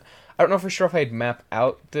 I don't know for sure if I'd map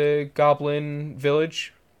out the goblin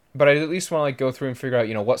village, but I'd at least want to go through and figure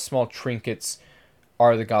out, what small trinkets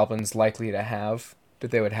are the goblins likely to have that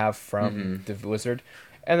they would have from the wizard.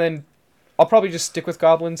 And then I'll probably just stick with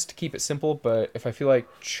goblins to keep it simple, but if I feel like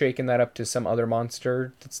shaking that up to some other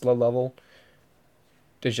monster that's low level,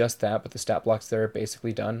 to just that, but the stat blocks there are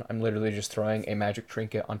basically done. I'm literally just throwing a magic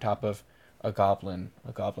trinket on top of a goblin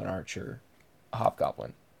archer, a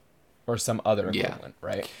hobgoblin, or some other equivalent,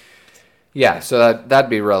 right? Yeah, so that'd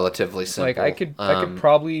be relatively simple. Like, I could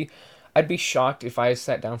probably... I'd be shocked if I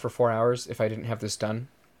sat down for 4 hours if I didn't have this done.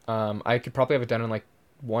 I could probably have it done in,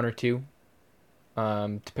 1 or 2.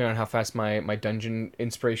 Depending on how fast my dungeon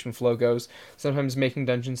inspiration flow goes. Sometimes making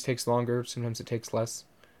dungeons takes longer, sometimes it takes less.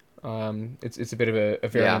 It's a bit of a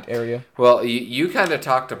variant area. Well, you kind of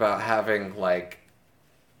talked about having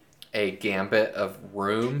a gambit of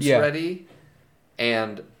rooms ready,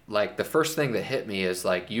 and the first thing that hit me is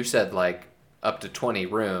you said up to 20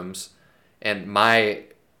 rooms, and my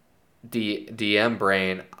DM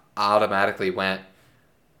brain automatically went,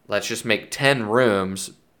 let's just make 10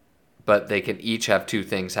 rooms, but they can each have 2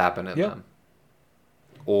 things happen in them.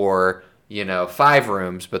 Or, 5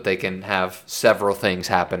 rooms, but they can have several things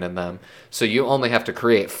happen in them. So you only have to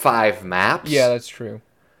create 5 maps. Yeah, that's true.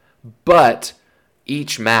 But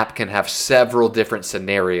each map can have several different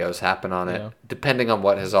scenarios happen on it, depending on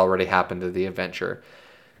what has already happened to the adventure.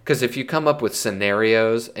 Because if you come up with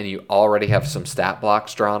scenarios and you already have some stat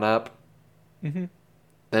blocks drawn up, then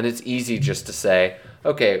it's easy just to say,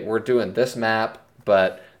 okay, we're doing this map,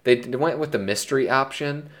 but they went with the mystery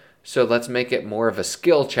option, so let's make it more of a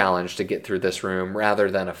skill challenge to get through this room rather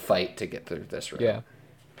than a fight to get through this room. Yeah.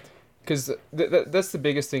 Because that's the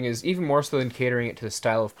biggest thing, is even more so than catering it to the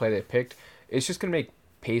style of play they picked, it's just going to make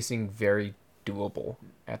pacing very doable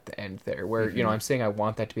at the end there, where, I'm saying I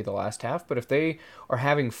want that to be the last half, but if they are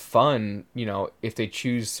having fun, if they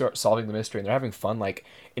choose solving the mystery and they're having fun,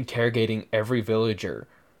 interrogating every villager,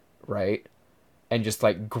 right? And just,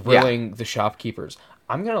 grilling the shopkeepers,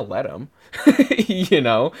 I'm going to let them,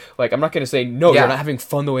 I'm not going to say, no, you're not having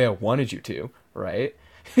fun the way I wanted you to, right?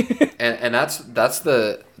 and that's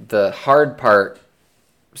the hard part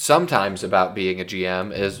sometimes about being a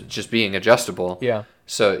GM, is just being adjustable. Yeah.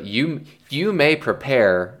 So you may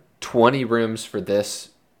prepare 20 rooms for this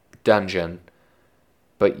dungeon,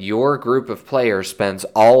 but your group of players spends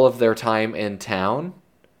all of their time in town,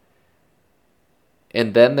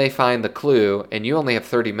 and then they find the clue, and you only have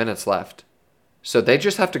 30 minutes left. So they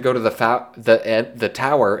just have to go to the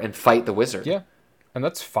tower and fight the wizard. Yeah. And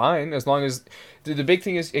that's fine, as long as... The big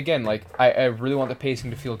thing is, again, I really want the pacing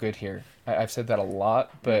to feel good here. I've said that a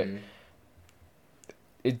lot, but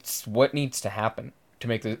it's what needs to happen to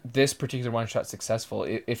make this particular one-shot successful.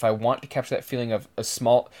 If I want to capture that feeling of a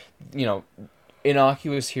small,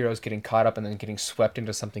 innocuous heroes getting caught up and then getting swept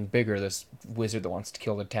into something bigger, this wizard that wants to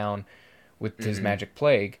kill the town with his magic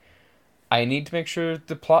plague, I need to make sure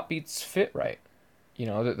the plot beats fit right.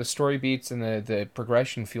 The story beats and the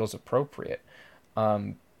progression feels appropriate.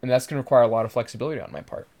 And that's going to require a lot of flexibility on my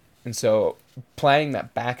part. And so planning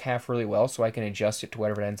that back half really well so I can adjust it to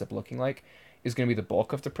whatever it ends up looking like is going to be the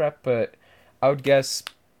bulk of the prep. But I would guess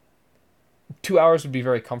 2 hours would be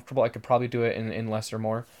very comfortable. I could probably do it in less or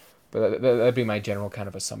more. But that'd be my general kind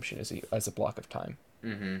of assumption as a block of time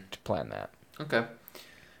to plan that. Okay.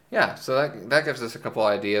 Yeah, so that gives us a couple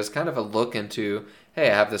ideas, kind of a look into,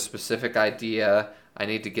 hey, I have this specific idea. I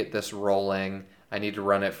need to get this rolling. I need to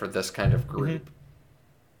run it for this kind of group.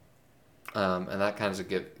 And that kind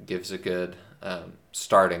of gives a good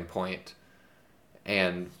starting point.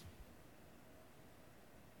 And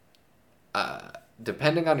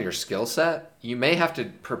depending on your skill set, you may have to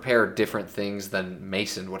prepare different things than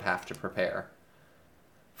Mason would have to prepare.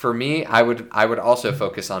 For me, I would also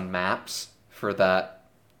focus on maps for that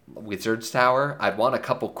Wizard's Tower. I'd want a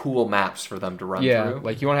couple cool maps for them to run through. Yeah,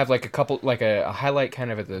 like you want to have like a couple, like a highlight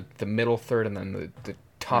kind of at the middle third, and then the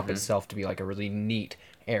top itself to be like a really neat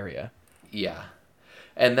area. Yeah.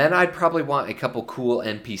 And then I'd probably want a couple cool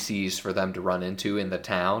NPCs for them to run into in the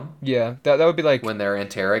town. Yeah, that would be like... when they're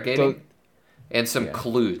interrogating. And some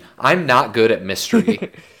clues. I'm not good at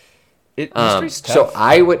mystery. Mystery's tough. So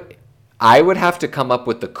I would have to come up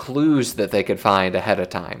with the clues that they could find ahead of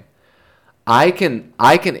time. I can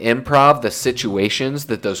improv the situations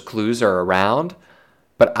that those clues are around,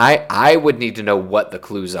 but I would need to know what the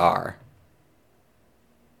clues are.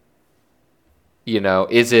 You know,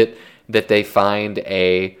 is it that they find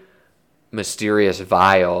a mysterious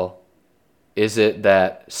vial? Is it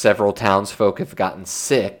that several townsfolk have gotten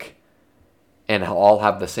sick and all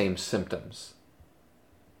have the same symptoms?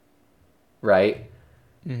 Right?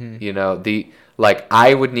 Mm-hmm. You know,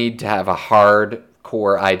 I would need to have a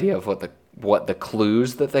hardcore idea of what the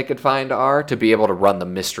clues that they could find are to be able to run the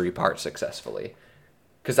mystery part successfully.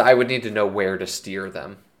 Because I would need to know where to steer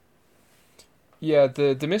them. Yeah,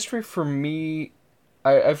 the mystery for me,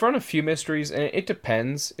 I've run a few mysteries, and it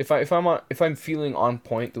depends. If I'm feeling on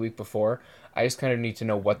point the week before, I just kind of need to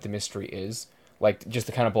know what the mystery is, like just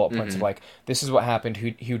the kind of bullet points of like, this is what happened,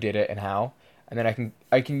 who did it, and how, and then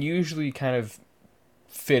I can usually kind of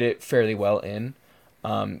fit it fairly well in,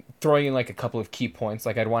 throwing in like a couple of key points.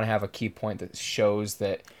 Like I'd want to have a key point that shows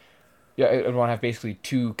that, yeah, I'd want to have basically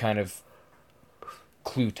two kind of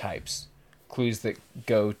clue types, clues that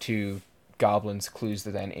go to goblins, clues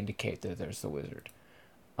that then indicate that there's the wizard.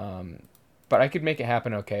 But I could make it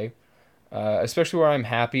happen okay, especially where I'm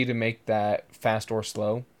happy to make that fast or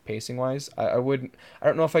slow pacing wise. I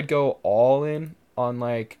don't know if I'd go all in on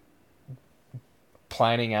like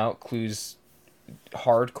planning out clues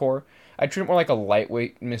hardcore. I'd treat it more like a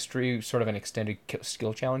lightweight mystery, sort of an extended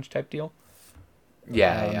skill challenge type deal.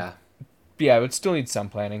 Yeah. But yeah, I would still need some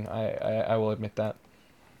planning. I will admit that.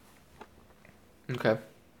 Okay.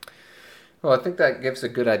 Well, I think that gives a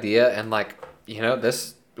good idea, and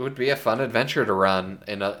this would be a fun adventure to run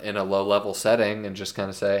in a low level setting, and just kind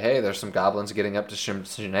of say, hey, there's some goblins getting up to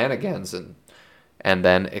shenanigans, and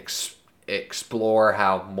then explore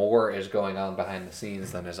how more is going on behind the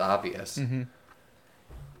scenes than is obvious. Mm-hmm.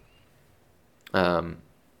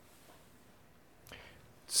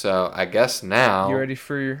 So I guess now you ready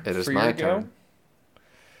for my turn?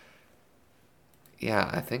 Yeah,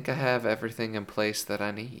 I think I have everything in place that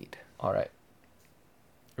I need. All right.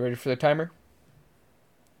 You ready for the timer?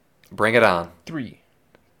 Bring it on. 3,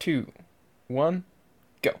 2, 1,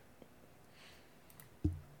 go.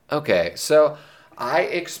 Okay, so I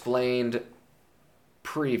explained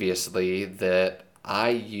previously that I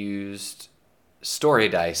used story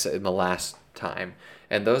dice in the last time,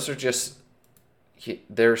 and those are just,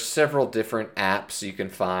 there's several different apps you can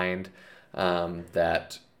find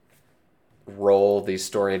that roll these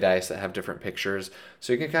story dice that have different pictures,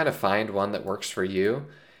 so you can kind of find one that works for you.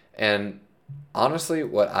 And honestly,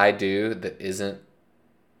 what I do that isn't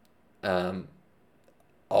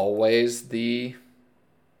always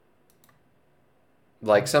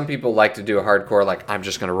some people like to do a hardcore, I'm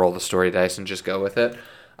just going to roll the story dice and just go with it.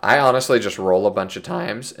 I honestly just roll a bunch of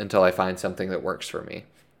times until I find something that works for me.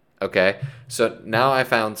 Okay? So now I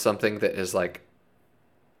found something that is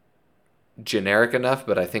generic enough,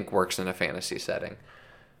 but I think works in a fantasy setting.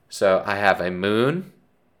 So I have a moon,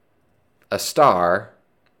 a star,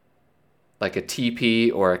 like a teepee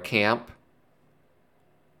or a camp,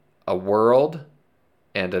 a world,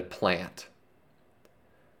 and a plant.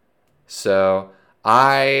 So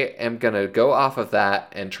I am going to go off of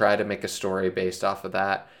that and try to make a story based off of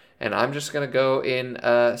that. And I'm just going to go in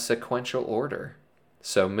a sequential order.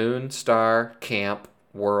 So moon, star, camp,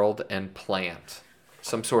 world, and plant.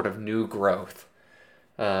 Some sort of new growth.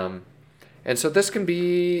 And so this can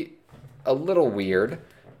be a little weird,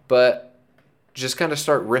 but just kind of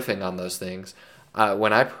start riffing on those things.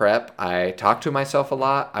 When I prep, I talk to myself a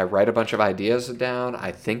lot. I write a bunch of ideas down.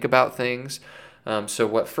 I think about things. So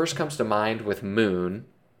what first comes to mind with moon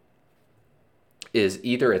is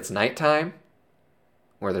either it's nighttime,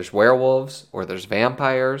 or there's werewolves, or there's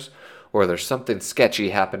vampires, or there's something sketchy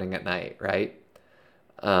happening at night, right?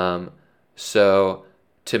 So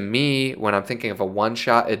to me, when I'm thinking of a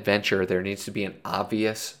one-shot adventure, there needs to be an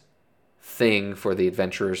obvious thing for the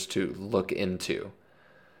adventurers to look into.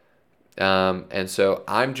 And so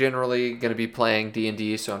I'm generally going to be playing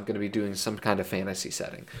D&D, so I'm going to be doing some kind of fantasy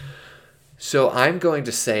setting. So I'm going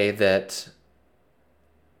to say that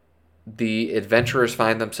the adventurers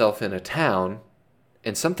find themselves in a town,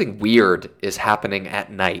 and something weird is happening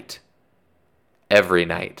at night, every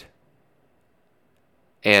night.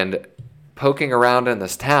 And poking around in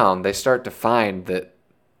this town, they start to find that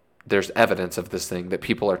there's evidence of this thing, that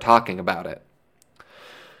people are talking about it.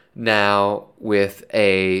 Now, with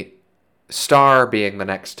a star being the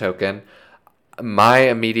next token, my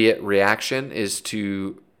immediate reaction is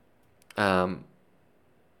to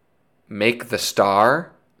make the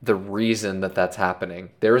star the reason that that's happening.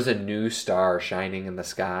 There is a new star shining in the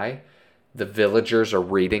sky. The villagers are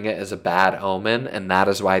reading it as a bad omen, and that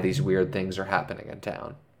is why these weird things are happening in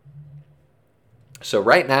town. So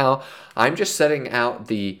right now, I'm just setting out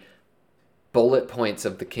the bullet points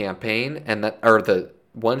of the campaign, and that or the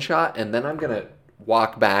one shot, and then I'm going to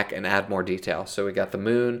walk back and add more detail. So we got the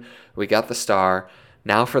moon, we got the star.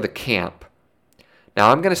 Now for the camp.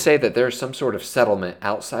 Now I'm going to say that there's some sort of settlement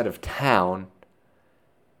outside of town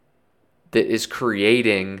that is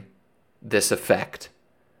creating this effect.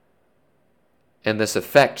 And this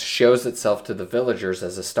effect shows itself to the villagers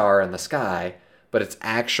as a star in the sky, but it's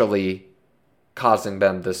actually causing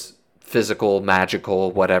them this physical,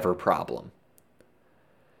 magical, whatever problem.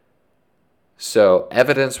 So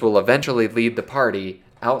evidence will eventually lead the party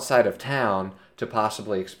outside of town to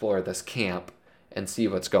possibly explore this camp and see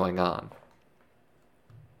what's going on.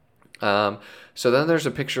 So then there's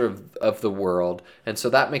a picture of the world, and so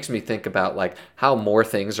that makes me think about like how more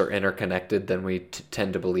things are interconnected than we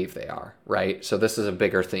tend to believe they are, right? So this is a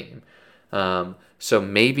bigger theme. So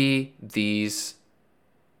maybe these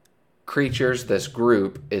creatures, this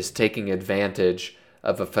group, is taking advantage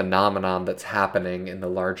of a phenomenon that's happening in the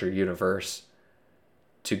larger universe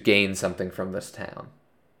to gain something from this town,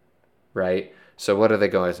 right? So what are they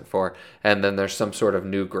going for? And then there's some sort of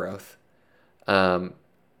new growth.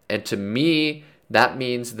 And to me, that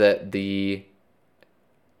means that the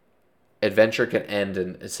adventure can end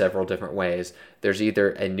in several different ways. There's either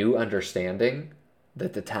a new understanding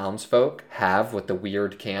that the townsfolk have with the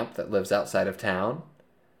weird camp that lives outside of town.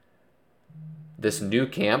 This new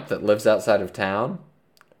camp that lives outside of town,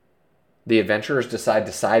 the adventurers decide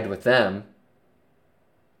to side with them,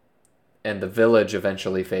 and the village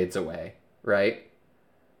eventually fades away, right?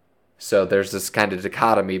 So there's this kind of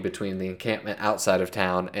dichotomy between the encampment outside of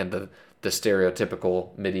town and the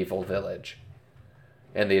stereotypical medieval village.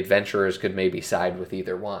 And the adventurers could maybe side with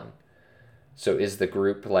either one. So is the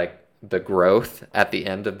group like the growth at the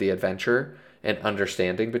end of the adventure and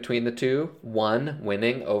understanding between the two, one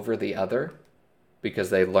winning over the other because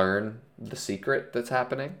they learn the secret that's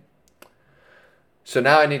happening? So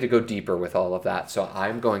now I need to go deeper with all of that. So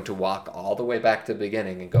I'm going to walk all the way back to the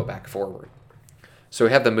beginning and go back forward. So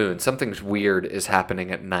we have the moon. Something weird is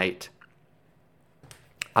happening at night.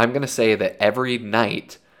 I'm going to say that every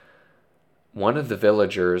night, one of the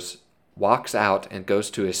villagers walks out and goes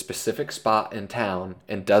to a specific spot in town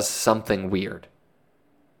and does something weird.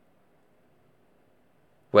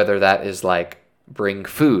 Whether that is like bring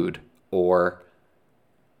food or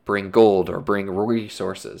bring gold or bring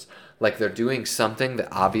resources. Like they're doing something that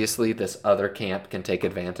obviously this other camp can take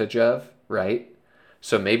advantage of, right?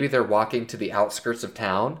 So maybe they're walking to the outskirts of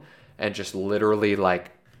town and just literally like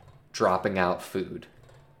dropping out food.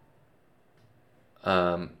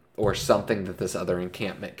 Or something that this other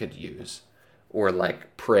encampment could use. Or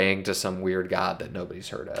like praying to some weird god that nobody's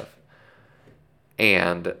heard of.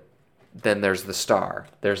 And then there's the star.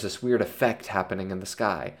 There's this weird effect happening in the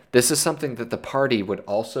sky. This is something that the party would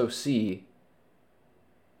also see,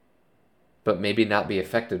 but maybe not be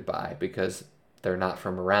affected by because they're not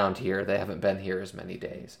from around here. They haven't been here as many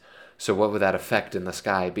days. So what would that effect in the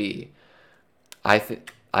sky be? I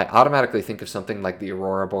automatically think of something like the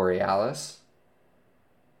Aurora Borealis.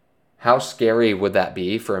 How scary would that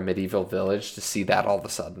be for a medieval village to see that all of a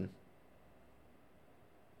sudden?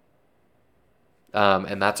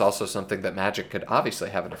 And that's also something that magic could obviously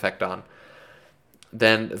have an effect on.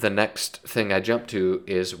 Then the next thing I jump to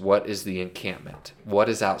is, what is the encampment? What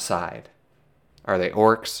is outside? Are they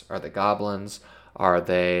orcs? Are they goblins? Are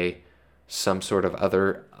they some sort of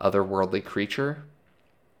otherworldly creature.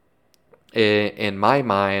 In my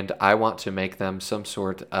mind, I want to make them some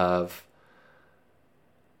sort of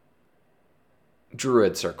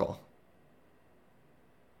druid circle.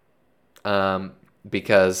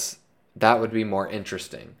 Because that would be more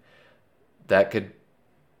interesting. That could,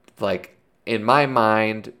 like, in my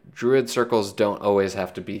mind, druid circles don't always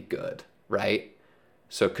have to be good, right?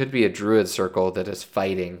 So it could be a druid circle that is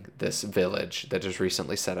fighting this village that has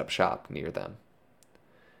recently set up shop near them.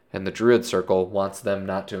 And the druid circle wants them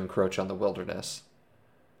not to encroach on the wilderness.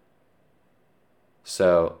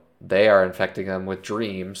 So they are infecting them with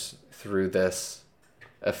dreams through this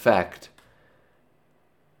effect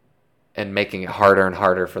and making it harder and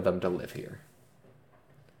harder for them to live here.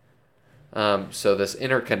 So this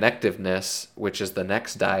interconnectiveness, which is the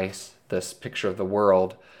next dice, this picture of the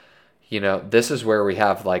world, this is where we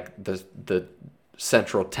have like the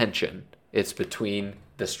central tension. It's between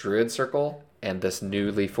this druid circle and this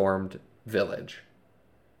newly formed village,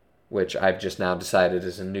 which I've just now decided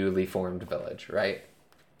is a newly formed village, right?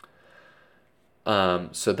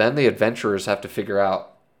 So then the adventurers have to figure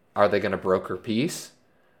out, are they going to broker peace?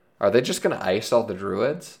 Are they just going to ice all the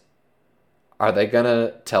druids? Are they going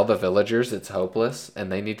to tell the villagers it's hopeless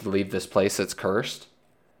and they need to leave this place that's cursed?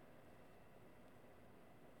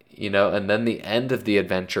 And then the end of the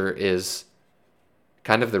adventure is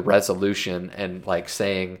kind of the resolution and like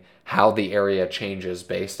saying how the area changes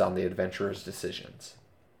based on the adventurer's decisions.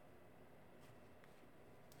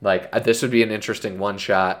 Like, this would be an interesting one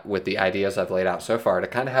shot with the ideas I've laid out so far to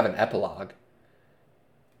kind of have an epilogue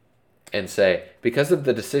and say, because of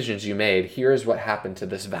the decisions you made, here's what happened to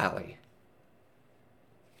this valley.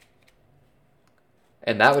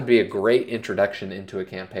 And that would be a great introduction into a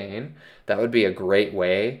campaign. That would be a great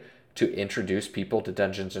way to introduce people to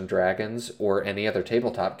Dungeons and Dragons or any other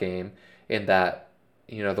tabletop game, in that,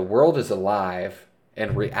 the world is alive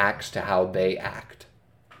and reacts to how they act.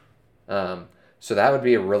 So that would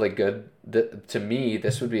be a really good, to me,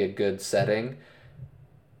 this would be a good setting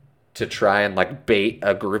to try and like bait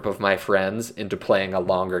a group of my friends into playing a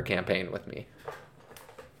longer campaign with me.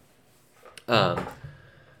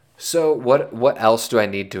 So what else do I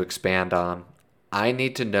need to expand on? I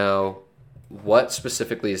need to know what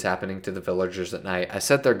specifically is happening to the villagers at night. I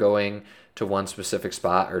said they're going to one specific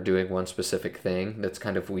spot or doing one specific thing that's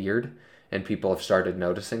kind of weird, and people have started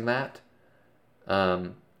noticing that.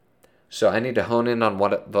 So I need to hone in on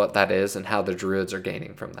what that is and how the druids are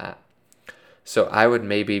gaining from that. So I would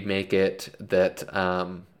maybe make it that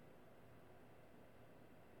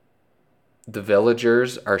the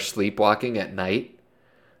villagers are sleepwalking at night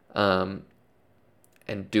and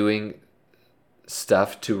doing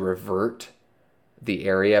stuff to revert the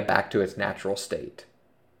area back to its natural state.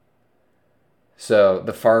 So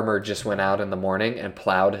the farmer just went out in the morning and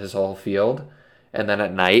plowed his whole field, and then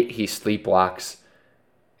at night he sleepwalks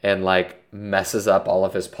and like messes up all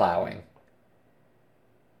of his plowing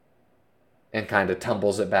and kind of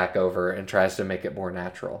tumbles it back over and tries to make it more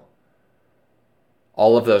natural.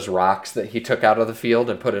 All of those rocks that he took out of the field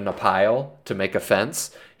and put in a pile to make a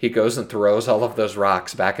fence, he goes and throws all of those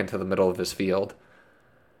rocks back into the middle of his field.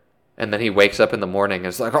 And then he wakes up in the morning and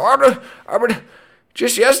is like,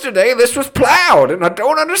 just yesterday this was plowed and I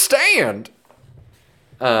don't understand.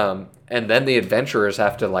 And then the adventurers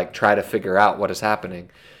have to like try to figure out what is happening.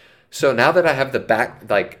 So now that I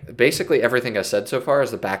have basically everything I said so far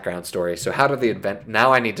is the background story. So how do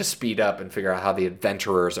now I need to speed up and figure out how the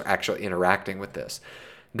adventurers are actually interacting with this.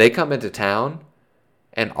 They come into town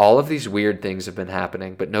and all of these weird things have been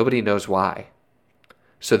happening, but nobody knows why.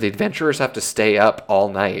 So the adventurers have to stay up all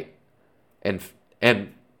night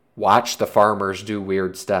and watch the farmers do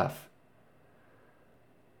weird stuff.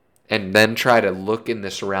 And then try to look in the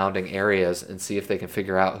surrounding areas and see if they can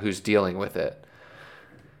figure out who's dealing with it.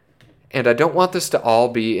 And I don't want this to all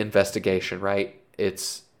be investigation, right?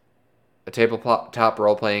 It's a tabletop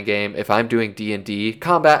role-playing game. If I'm doing D&D,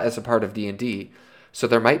 combat is a part of D&D. So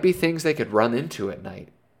there might be things they could run into at night.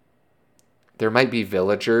 There might be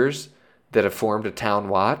villagers that have formed a town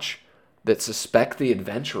watch that suspect the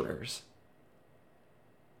adventurers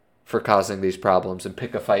for causing these problems and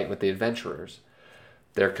pick a fight with the adventurers.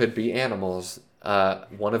 There could be animals.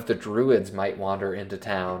 One of the druids might wander into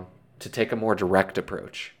town to take a more direct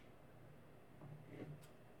approach.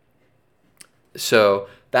 So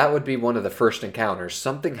that would be one of the first encounters.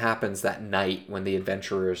 Something happens that night when the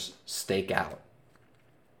adventurers stake out.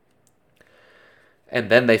 And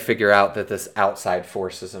then they figure out that this outside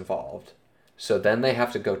force is involved. So then they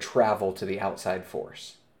have to go travel to the outside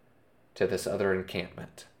force, to this other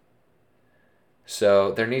encampment.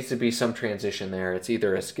 So there needs to be some transition there. It's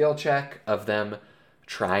either a skill check of them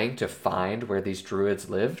trying to find where these druids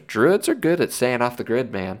live, druids are good at staying off the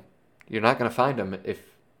grid, man. You're not going to find them if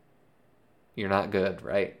you're not good,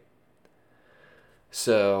 right?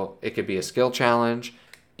 So it could be a skill challenge.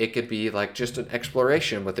 It could be like just an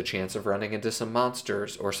exploration with a chance of running into some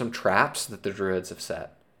monsters or some traps that the druids have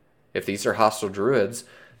set. If these are hostile druids,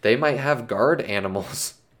 they might have guard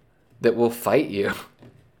animals that will fight you.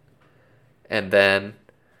 And then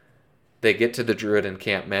they get to the druid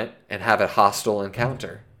encampment and have a hostile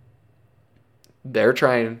encounter. They're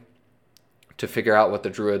trying to figure out what the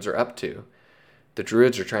druids are up to. The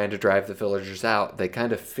druids are trying to drive the villagers out. They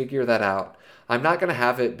kind of figure that out. I'm not going to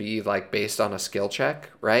have it be like based on a skill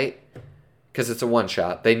check, right? Because it's a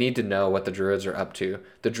one-shot. They need to know what the druids are up to.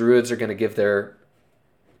 The druids are going to give their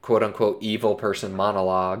quote-unquote evil person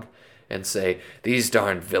monologue and say, these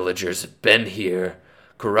darn villagers have been here,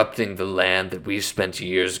 corrupting the land that we've spent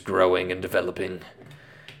years growing and developing.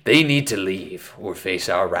 They need to leave or face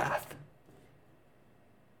our wrath.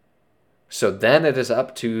 So then it is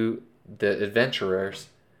up to the adventurers.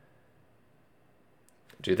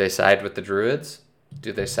 Do they side with the druids?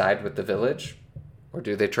 Do they side with the village? Or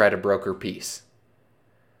do they try to broker peace?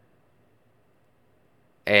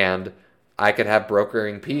 And I could have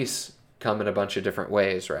brokering peace come in a bunch of different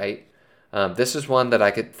ways, right? This is one that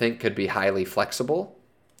I could think could be highly flexible.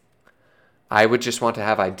 I would just want to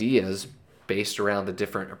have ideas based around the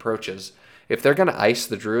different approaches. If they're going to ice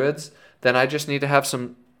the druids, then I just need to have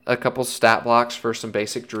a couple stat blocks for some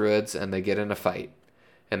basic druids, and they get in a fight.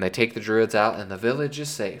 And they take the druids out, and the village is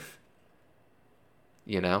safe.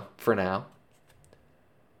 For now.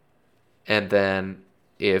 And then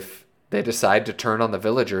if they decide to turn on the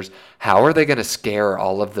villagers, how are they going to scare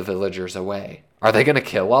all of the villagers away? Are they going to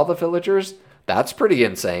kill all the villagers? That's pretty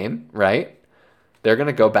insane, right? They're going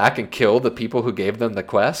to go back and kill the people who gave them the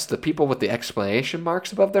quest, the people with the exclamation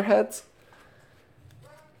marks above their heads?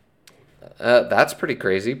 That's pretty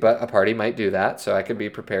crazy, but a party might do that, so I could be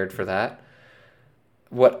prepared for that.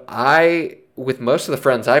 With most of the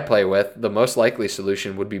friends I play with, the most likely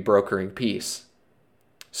solution would be brokering peace.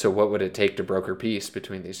 So what would it take to broker peace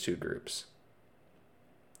between these two groups?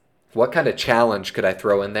 What kind of challenge could I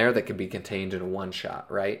throw in there that could be contained in a one-shot,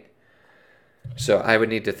 right? So I would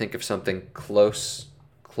need to think of something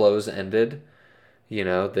close-ended,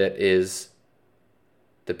 that is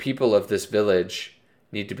the people of this village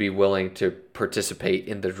need to be willing to participate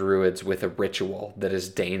in the druids with a ritual that is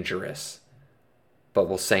dangerous, but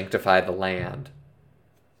will sanctify the land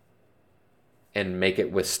and make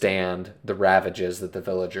it withstand the ravages that the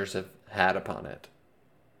villagers have had upon it.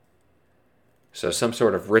 So some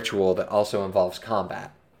sort of ritual that also involves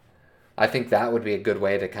combat. I think that would be a good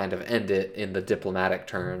way to kind of end it in the diplomatic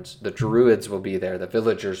terms. The druids will be there. The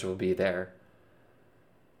villagers will be there.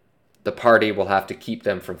 The party will have to keep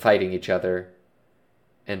them from fighting each other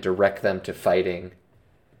and direct them to fighting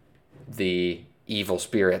the evil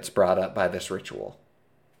spirits brought up by this ritual.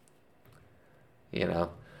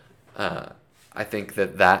 I think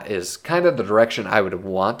that is kind of the direction I would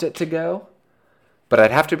want it to go, but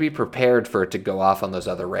I'd have to be prepared for it to go off on those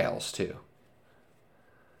other rails too.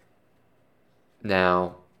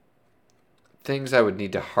 Now, things I would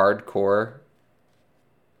need to hardcore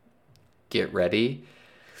get ready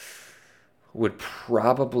would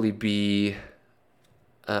probably be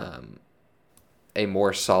a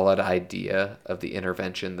more solid idea of the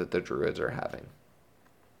intervention that the druids are having.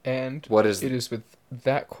 And it is with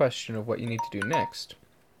that question of what you need to do next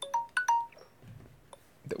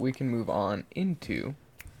that we can move on into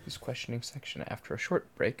this questioning section after a short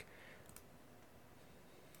break.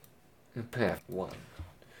 Path 1.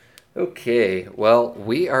 Okay, well,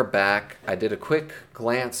 we are back. I did a quick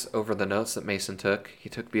glance over the notes that Mason took. He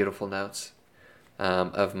took beautiful notes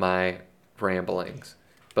of my ramblings.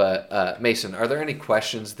 But, Mason, are there any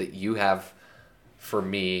questions that you have for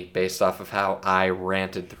me based off of how I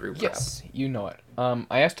ranted through prep? Yes, you know it.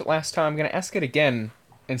 I asked it last time. I'm going to ask it again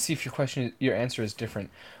and see if your answer is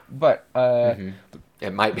different. But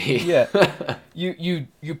it might be. Yeah.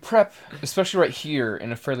 You prep, especially right here,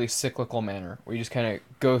 in a fairly cyclical manner, where you just kind of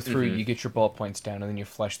go through, you get your bullet points down, and then you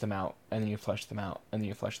flesh them out, and then you flesh them out, and then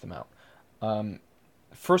you flesh them out.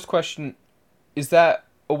 First question, is that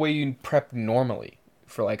a way you prep normally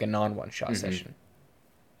for like a non-one-shot session?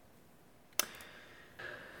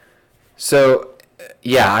 So,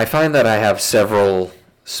 yeah, I find that I have several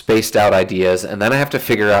spaced out ideas, and then I have to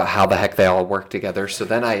figure out how the heck they all work together. So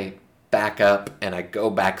then I back up and I go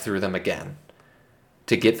back through them again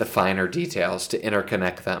to get the finer details, to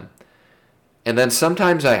interconnect them. And then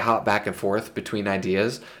sometimes I hop back and forth between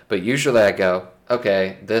ideas, but usually I go,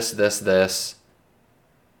 okay, this,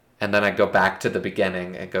 and then I go back to the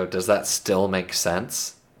beginning and go, does that still make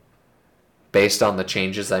sense based on the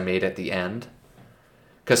changes I made at the end?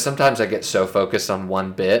 Because sometimes I get so focused on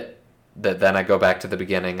one bit that then I go back to the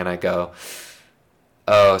beginning and I go,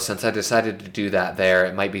 oh, since I decided to do that there,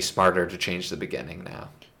 it might be smarter to change the beginning now.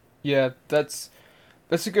 Yeah, that's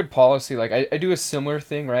a good policy. Like I do a similar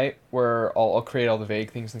thing, right? Where I'll create all the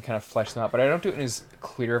vague things and kind of flesh them out, but I don't do it in as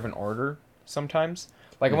clear of an order sometimes.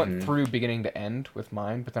 Like I went through beginning to end with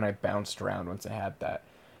mine, but then I bounced around once I had that.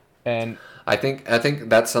 And I think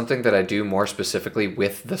that's something that I do more specifically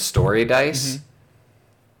with the story dice.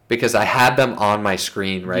 Because I had them on my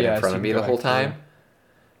screen right in front of me the whole time.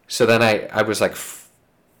 So then I was like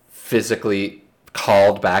physically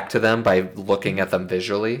called back to them by looking at them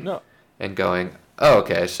visually and going, oh,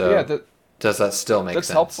 okay, so does that still make sense?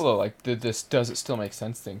 That's helpful, though, like this does it still make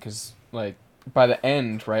sense thing, because like by the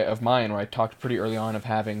end, right, of mine, where I talked pretty early on of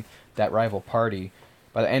having that rival party,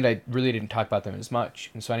 by the end I really didn't talk about them as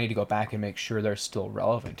much, and so I need to go back and make sure they're still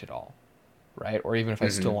relevant at all, right? Or even if I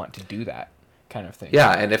still want to do that kind of thing.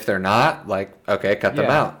 Yeah, and if they're not, like, okay, cut them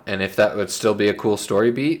out. And if that would still be a cool story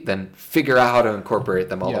beat, then figure out how to incorporate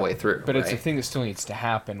them all the way through. But it's a thing that still needs to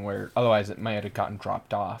happen, where otherwise it might have gotten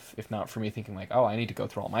dropped off, if not for me thinking like, oh, I need to go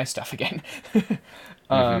through all my stuff again.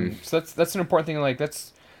 So that's an important thing. Like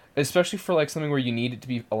that's especially for like something where you need it to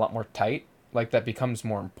be a lot more tight. Like that becomes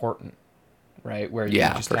more important, right? Where you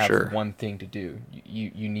just have one thing to do.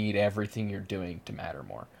 You need everything you're doing to matter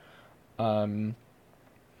more.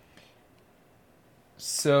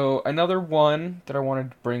 So another one that I wanted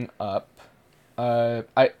to bring up,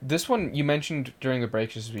 this one you mentioned during the break,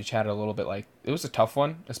 just as we chatted a little bit, like it was a tough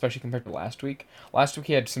one, especially compared to last week. Last week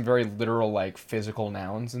he had some very literal, like physical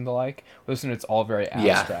nouns and the like. This one it's all very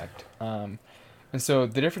abstract. And so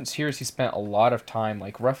the difference here is he spent a lot of time,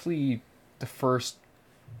 like roughly the first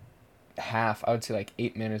half, I would say like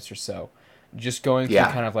 8 minutes or so, just going through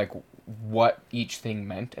kind of like what each thing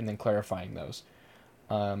meant and then clarifying those.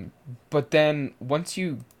 But then once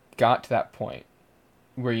you got to that point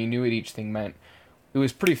where you knew what each thing meant, it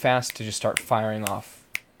was pretty fast to just start firing off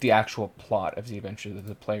the actual plot of the adventure that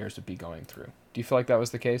the players would be going through. Do you feel like that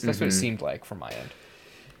was the case? That's what it seemed like from my end.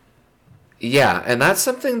 Yeah, and that's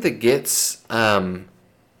something that gets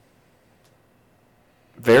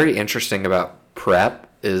very interesting about prep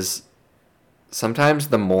is sometimes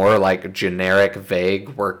the more like generic, vague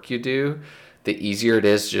work you do, the easier it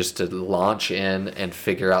is just to launch in and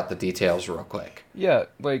figure out the details real quick. Yeah,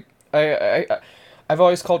 like I've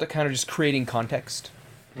always called it kind of just creating context,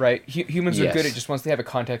 right? Humans are good at just once they have a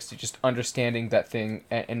context, at just understanding that thing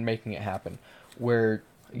and making it happen. Where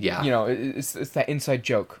you know it's that inside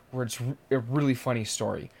joke where it's a really funny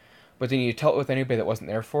story, but then you tell it with anybody that wasn't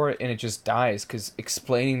there for it, and it just dies because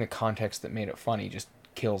explaining the context that made it funny just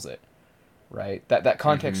kills it, right? That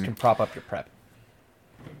context can prop up your prep.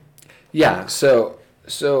 Yeah, so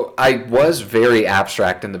I was very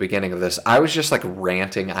abstract in the beginning of this. I was just like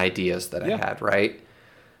ranting ideas that I had, right?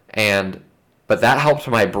 But that helped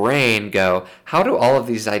my brain go, how do all of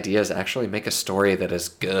these ideas actually make a story that is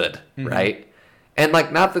good, right? And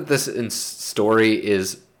like, not that this story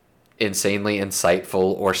is insanely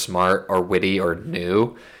insightful or smart or witty or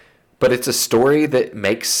new, but it's a story that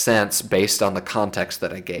makes sense based on the context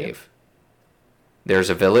that I gave. There's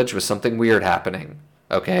a village with something weird happening.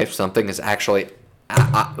 Okay, something is actually,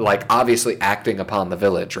 like, obviously acting upon the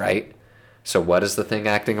village, right? So what is the thing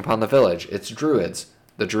acting upon the village? It's druids.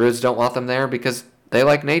 The druids don't want them there because they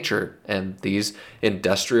like nature, and these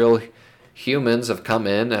industrial humans have come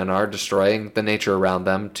in and are destroying the nature around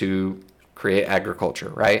them to create agriculture,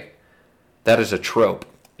 right? That is a trope.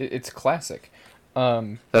 It's classic.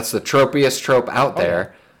 That's the tropiest trope out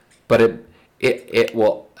there, but it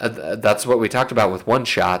will, that's what we talked about with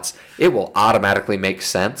one-shots, it will automatically make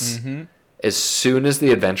sense as soon as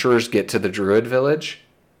the adventurers get to the druid village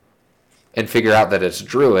and figure out that it's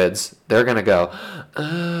druids. They're going to go,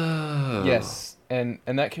 oh. Yes, and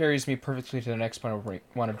that carries me perfectly to the next point I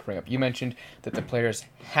wanted to bring up. You mentioned that the players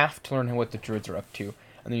have to learn what the druids are up to,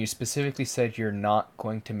 and then you specifically said you're not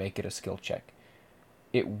going to make it a skill check.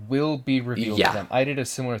 It will be revealed to them. I did a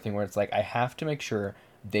similar thing where it's like, I have to make sure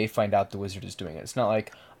they find out the wizard is doing it. It's not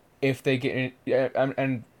like if they get in,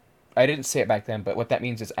 and I didn't say it back then, but what that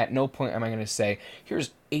means is at no point am I going to say,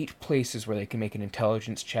 here's 8 places where they can make an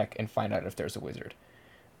intelligence check and find out if there's a wizard.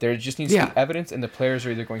 There just needs to be evidence, and the players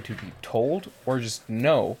are either going to be told or just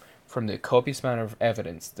know from the copious amount of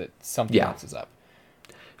evidence that something else is up.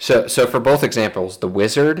 So for both examples, the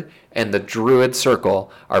wizard and the druid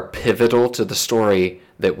circle are pivotal to the story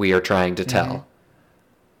that we are trying to tell.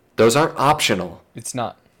 Those aren't optional. It's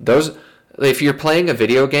not. Those, if you're playing a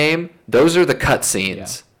video game, those are the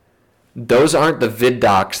cutscenes. those aren't the vid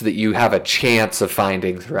docs that you have a chance of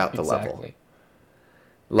finding throughout the level.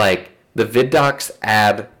 Like, the vid docs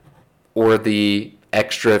add, or the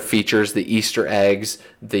extra features, the Easter eggs,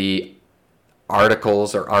 the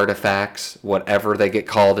articles or artifacts, whatever they get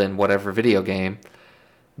called in whatever video game,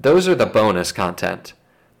 those are the bonus content.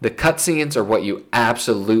 The cutscenes are what you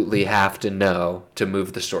absolutely have to know to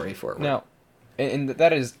move the story forward. Now, and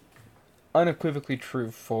that is unequivocally true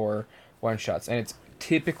for one-shots, and it's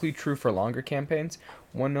typically true for longer campaigns.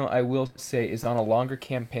 One note I will say is on a longer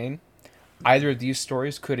campaign, either of these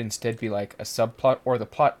stories could instead be like a subplot or the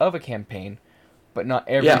plot of a campaign, but not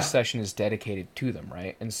every session is dedicated to them,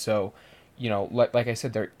 right? And so, you know, like I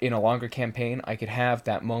said, they're in a longer campaign, I could have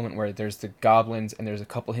that moment where there's the goblins and there's a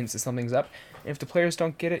couple hints that something's up. And if the players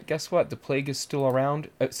don't get it, guess what? The plague is still around.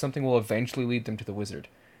 Something will eventually lead them to the wizard.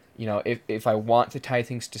 You know, if I want to tie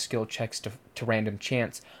things to skill checks to random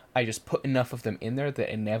chance, I just put enough of them in there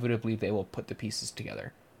that inevitably they will put the pieces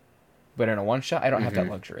together. But in a one-shot, I don't have that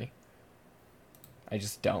luxury. I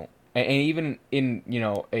just don't. And even in, you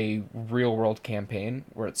know, a real-world campaign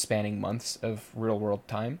where it's spanning months of real-world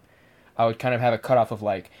time, I would kind of have a cutoff of,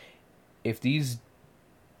 like, if these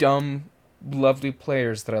dumb, lovely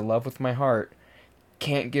players that I love with my heart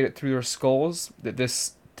can't get it through their skulls that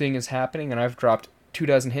this thing is happening and I've dropped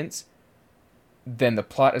 24 hints, then the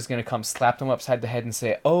plot is going to come slap them upside the head and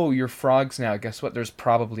say, oh, you're frogs now. Guess what? There's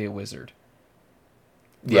probably a wizard.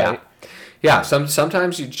 Right? Yeah.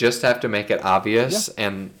 Sometimes you just have to make it obvious,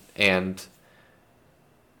 and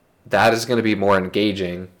that is going to be more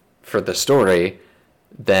engaging for the story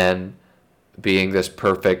than being this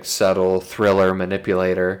perfect, subtle thriller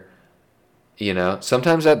manipulator. You know,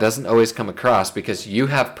 sometimes that doesn't always come across because you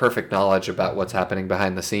have perfect knowledge about what's happening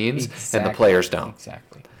behind the scenes, and the players don't.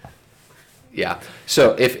 Exactly. Yeah.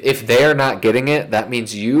 So if they're not getting it, that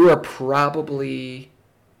means you are probably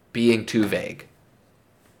being too vague.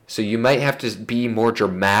 So you might have to be more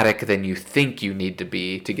dramatic than you think you need to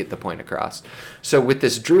be to get the point across. So with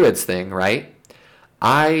this druids thing, right?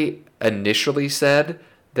 I initially said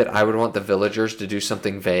that I would want the villagers to do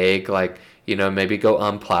something vague, like, you know, maybe go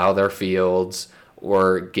unplow their fields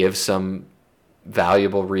or give some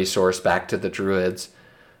valuable resource back to the druids.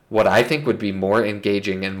 What I think would be more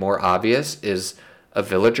engaging and more obvious is a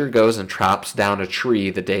villager goes and chops down a tree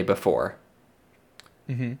the day before.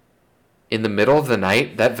 Mm-hmm. In the middle of the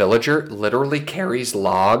night, that villager literally carries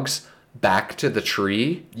logs back to the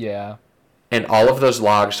tree. Yeah. And all of those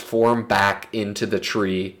logs form back into the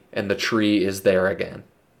tree, and the tree is there again.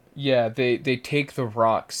 Yeah, they take the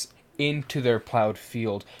rocks into their plowed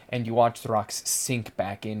field, and you watch the rocks sink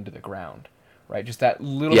back into the ground, right? Just that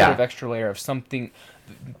little bit of extra layer of something.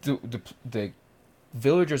 The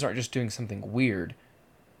villagers aren't just doing something weird.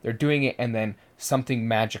 They're doing it, and then something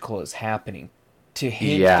magical is happening to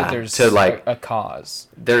hint that there's a cause.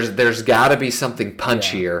 There's got to be something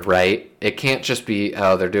punchier, right? It can't just be,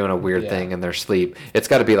 oh, they're doing a weird thing in their sleep. It's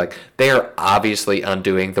got to be like, they are obviously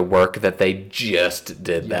undoing the work that they just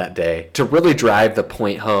did that day to really drive the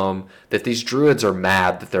point home that these druids are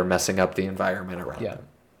mad that they're messing up the environment around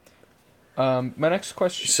them. My next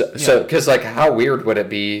question... So, because, like, how weird would it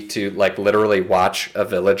be to, like, literally watch a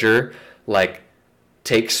villager, like,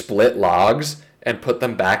 take split logs and put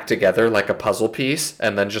them back together like a puzzle piece,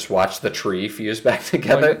 and then just watch the tree fuse back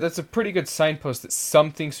together? Well, that's a pretty good signpost that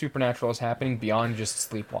something supernatural is happening beyond just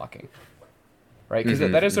sleepwalking, right? Because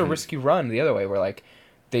that is a risky run the other way, where, like,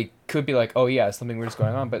 they could be like, oh yeah, something weird's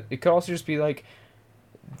going on, but it could also just be like,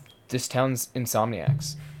 this town's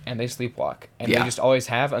insomniacs, and they sleepwalk, and they just always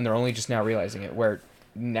have, and they're only just now realizing it, where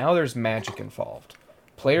now there's magic involved.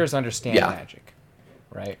 Players understand magic,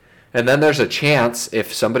 right? And then there's a chance,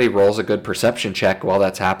 if somebody rolls a good perception check while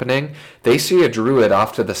that's happening, they see a druid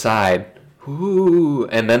off to the side, ooh,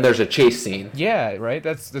 and then there's a chase scene. Yeah, right?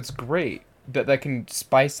 That's great. That can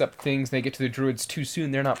spice up things. They get to the druids too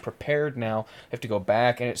soon. They're not prepared now. They have to go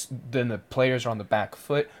back, and then the players are on the back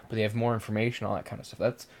foot, but they have more information, all that kind of stuff.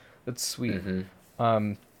 That's sweet.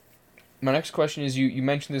 My next question is, you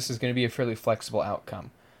mentioned this is going to be a fairly flexible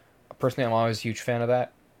outcome. Personally, I'm always a huge fan of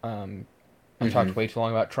that. I talked way too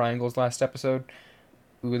long about triangles last episode.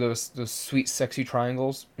 Ooh, those sweet, sexy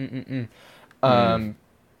triangles. Obtuse.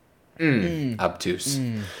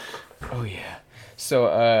 Oh, yeah.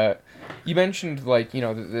 So, you mentioned, like, you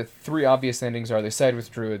know, the three obvious endings are they side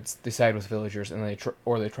with druids, they side with villagers, and they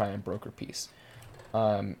try and broker peace.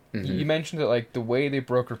 You mentioned that, like, the way they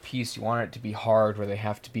broker peace, you want it to be hard, where they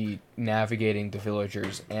have to be navigating the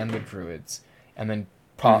villagers and the druids, and then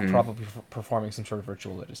probably performing some sort of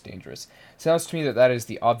ritual that is dangerous. Sounds to me that is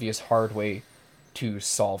the obvious hard way to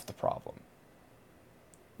solve the problem.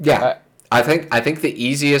 Yeah. I think the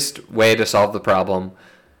easiest way to solve the problem,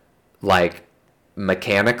 like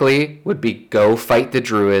mechanically, would be go fight the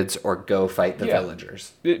druids or go fight the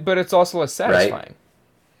villagers. But it's also less satisfying.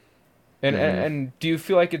 Right? And do you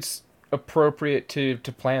feel like it's appropriate to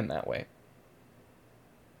plan that way?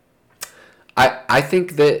 I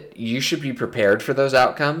think that you should be prepared for those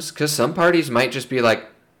outcomes, because some parties might just be like,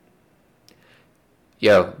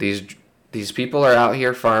 yo, these people are out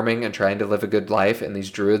here farming and trying to live a good life, and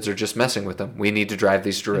these druids are just messing with them. We need to drive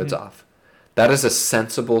these druids off. That is a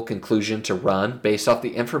sensible conclusion to run based off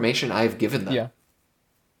the information I've given them. Yeah.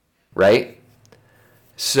 Right?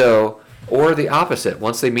 So, or the opposite.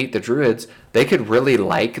 Once they meet the druids, they could really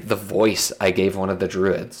like the voice I gave one of the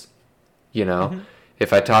druids. You know?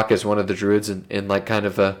 If I talk as one of the druids in like kind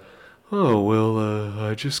of a, oh, well,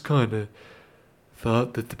 I just kind of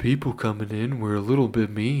thought that the people coming in were a little bit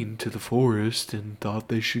mean to the forest and thought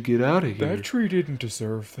they should get out of here. That tree didn't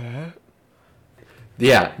deserve that.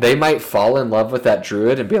 Yeah, they might fall in love with that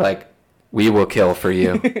druid and be like, we will kill for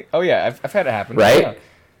you. Oh, yeah, I've had it happen. Right?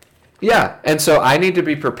 Yeah, and so I need to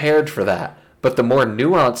be prepared for that. But the more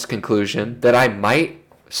nuanced conclusion that I might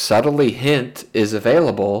subtly hint is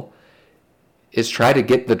available is try to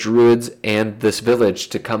get the druids and this village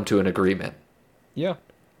to come to an agreement. Yeah,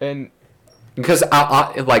 and because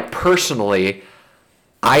like personally,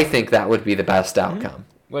 I think that would be the best outcome.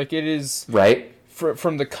 Like it is right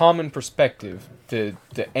from the common perspective, the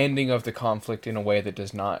ending of the conflict in a way that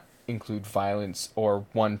does not include violence or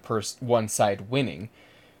one side winning.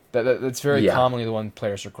 That's very commonly the one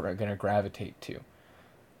players are going to gravitate to.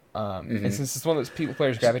 And since it's one that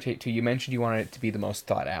players gravitate to, you mentioned you wanted it to be the most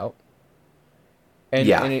thought out.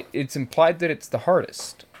 And it's implied that it's the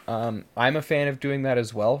hardest. I'm a fan of doing that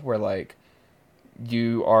as well, where like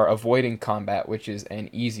you are avoiding combat, which is an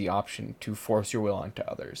easy option to force your will onto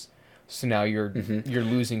others. So now you're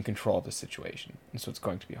losing control of the situation, and so it's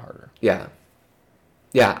going to be harder. Yeah.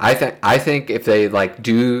 I think if they like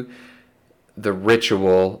do the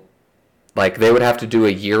ritual, like they would have to do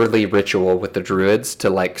a yearly ritual with the druids to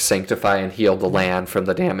like sanctify and heal the land from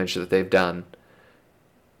the damage that they've done.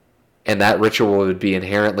 And that ritual would be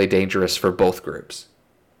inherently dangerous for both groups.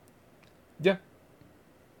 Yeah.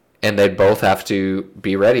 And they'd both have to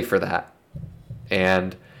be ready for that.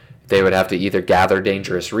 And they would have to either gather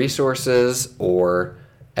dangerous resources or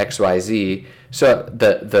XYZ. So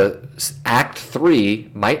the Act 3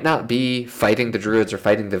 might not be fighting the druids or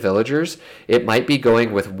fighting the villagers. It might be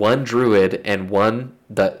going with one druid and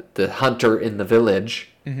the hunter in the village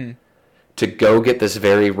to go get this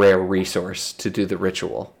very rare resource to do the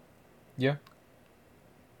ritual. Yeah.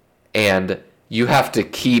 And you have to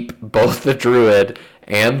keep both the druid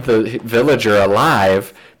and the villager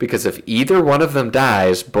alive, because if either one of them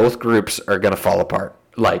dies, both groups are going to fall apart.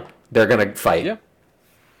 Like, they're going to fight. Yeah.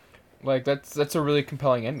 Like, that's a really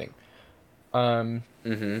compelling ending. I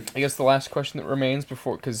guess the last question that remains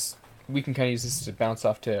because we can kind of use this to bounce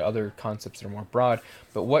off to other concepts that are more broad,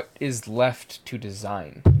 but what is left to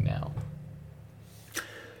design now?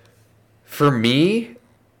 For me,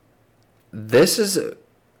 this is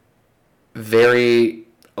very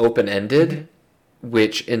open-ended,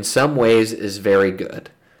 which in some ways is very good.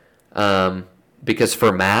 Because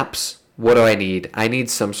for maps, what do I need? I need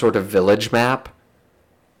some sort of village map,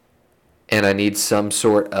 and I need some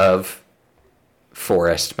sort of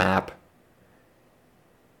forest map.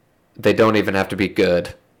 They don't even have to be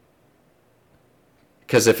good.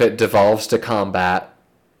 Because if it devolves to combat,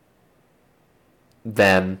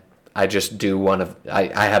 then I just do I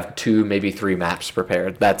have 2, maybe 3 maps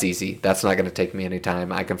prepared. That's easy. That's not going to take me any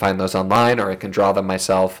time. I can find those online, or I can draw them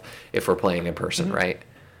myself if we're playing in person, right?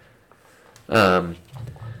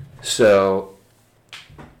 So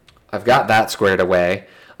I've got that squared away.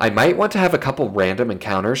 I might want to have a couple random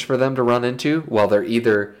encounters for them to run into while they're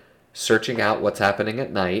either searching out what's happening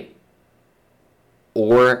at night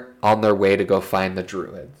or on their way to go find the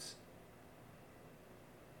druids.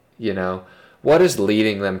 You know? What is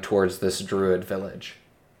leading them towards this druid village?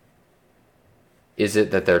 Is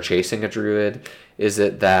it that they're chasing a druid? Is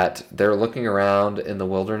it that they're looking around in the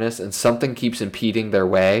wilderness and something keeps impeding their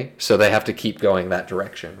way, so they have to keep going that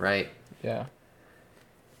direction, right? Yeah.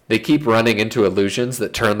 They keep running into illusions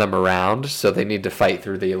that turn them around, so they need to fight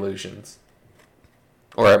through the illusions.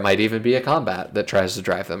 Or it might even be a combat that tries to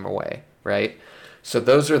drive them away, right? So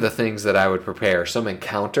those are the things that I would prepare. Some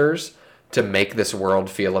encounters to make this world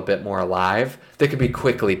feel a bit more alive that could be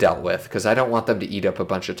quickly dealt with, because I don't want them to eat up a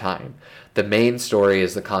bunch of time. The main story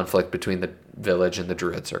is the conflict between the village and the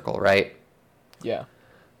druid circle, right? Yeah.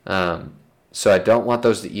 So I don't want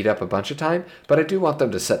those to eat up a bunch of time, but I do want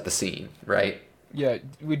them to set the scene, right? Yeah,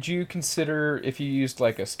 would you consider if you used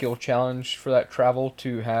like a skill challenge for that travel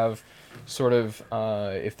to have sort of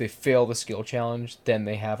if they fail the skill challenge, then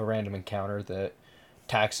they have a random encounter that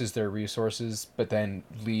taxes their resources, but then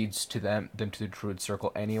leads to them to the druid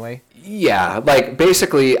circle anyway? Yeah, like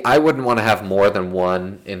basically, I wouldn't want to have more than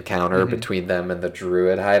one encounter Mm-hmm. between them and the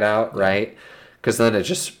druid hideout, Yeah. right? Because then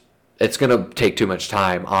it's gonna take too much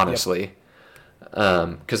time, Yep. honestly.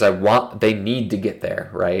 Because they need to get there,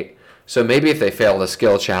 right? So maybe if they fail the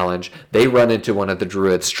skill challenge, they run into one of the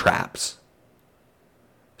druid's traps.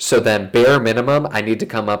 So then, bare minimum, I need to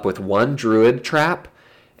come up with one druid trap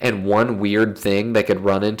and one weird thing they could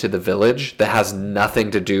run into the village that has nothing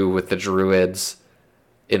to do with the druid's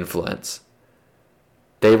influence.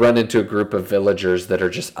 They run into a group of villagers that are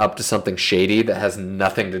just up to something shady that has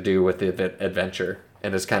nothing to do with the adventure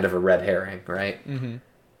and is kind of a red herring, right? Mm-hmm.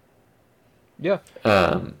 Yeah.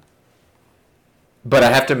 Um, but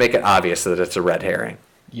I have to make it obvious that it's a red herring.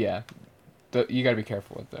 Yeah. You got to be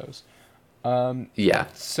careful with those. Yeah.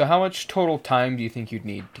 So how much total time do you think you'd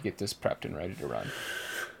need to get this prepped and ready to run?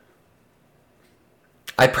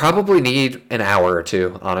 I probably need an hour or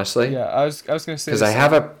two, honestly. Yeah, I was gonna say Because the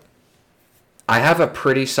same. I have a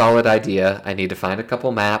pretty solid idea. I need to find a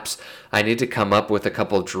couple maps. I need to come up with a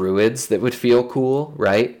couple druids that would feel cool,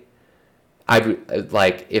 right? I'd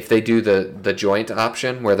like if they do the joint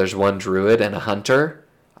option where there's one druid and a hunter,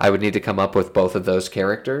 I would need to come up with both of those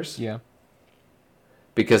characters Yeah.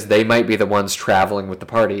 because they might be the ones traveling with the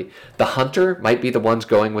party. The hunter might be the ones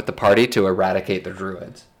going with the party to eradicate the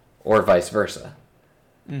druids, or vice versa.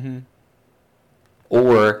 Mm-hmm.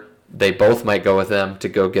 Or they both might go with them to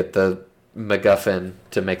go get the MacGuffin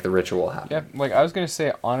to make the ritual happen. Yeah, like I was gonna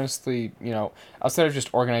say, honestly, outside of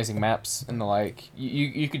just organizing maps and the like,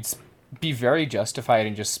 you could be very justified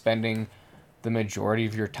in just spending the majority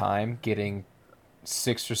of your time getting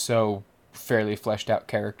 6 or so fairly fleshed out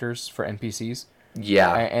characters for NPCs,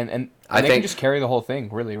 Yeah, and I they can think just carry the whole thing,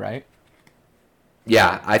 really, right?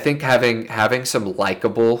 yeah, I think having some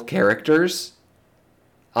likable characters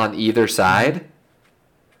on either side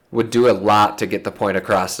would do a lot to get the point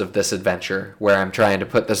across of this adventure where I'm trying to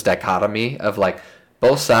put this dichotomy of like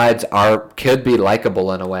both sides could be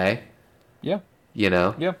likable in a way, Yeah, you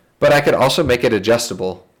know. yeah, But I could also make it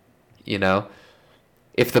adjustable, you know.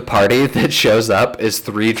 If the party that shows up is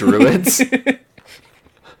 3 druids,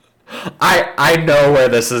 I know where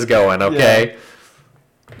this is going, okay?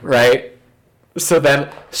 Right? So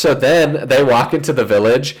then they walk into the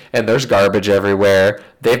village and there's garbage everywhere.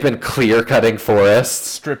 They've been clear cutting forests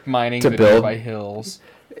strip mining to the build nearby hills.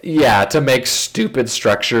 yeah, to make stupid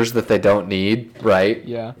structures that they don't need, right?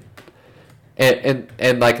 Yeah,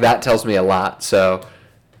 And like that tells me a lot. So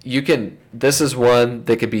this is one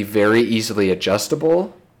that could be very easily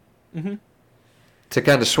adjustable. Mm-hmm. To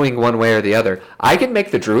kind of swing one way or the other. I can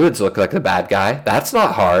make the druids look like the bad guy. That's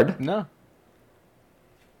not hard. no,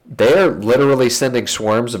 They're literally sending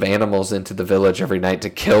swarms of animals into the village every night to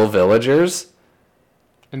kill villagers.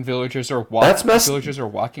 and villagers are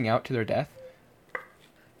walking out to their death.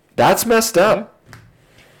 That's messed up.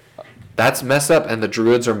 That's messed up, and the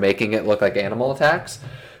druids are making it look like animal attacks.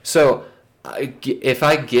 So, if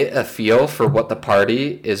I get a feel for what the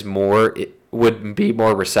party would be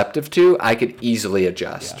more receptive to, I could easily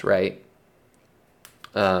adjust, right?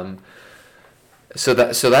 So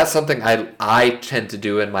that's something I tend to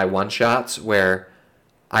do in my one shots where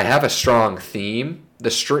I have a strong theme. The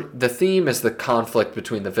theme is the conflict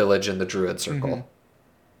between the village and the druid circle,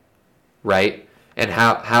 Mm-hmm. right? And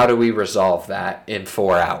how do we resolve that in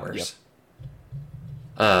 4 hours?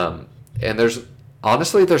 Yep. And there's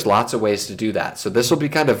lots of ways to do that. So this will be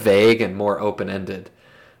kind of vague and more open-ended,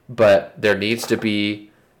 but there needs to be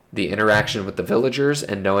the interaction with the villagers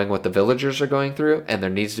and knowing what the villagers are going through, and there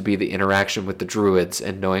needs to be the interaction with the druids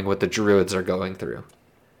and knowing what the druids are going through.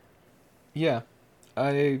 Yeah,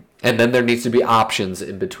 and then there needs to be options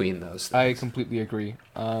in between those things. I completely agree.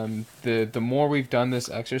 The more we've done this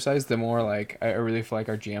exercise, the more like I really feel like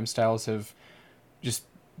our GM styles have just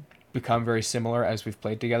become very similar as we've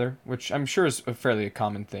played together, which I'm sure is a fairly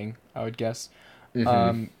common thing, I would guess.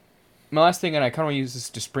 Mm-hmm. My last thing, and I kind of want to use this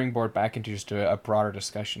to springboard back into just a broader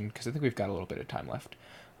discussion, because I think we've got a little bit of time left.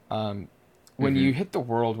 When you hit the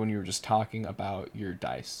world, when you were just talking about your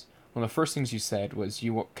dice, one of the first things you said was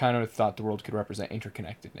you kind of thought the world could represent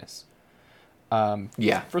interconnectedness.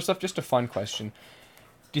 Yeah. First off, just a fun question.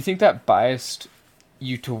 Do you think that biased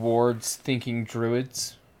you towards thinking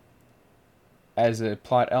druids as a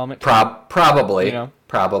plot element? Probably.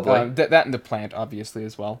 Probably. That and the plant, obviously,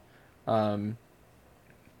 as well.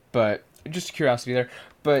 But just curiosity there.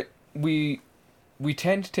 But we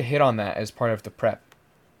tend to hit on that as part of the prep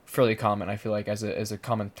fairly common, I feel like, as a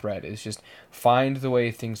common thread, is just find the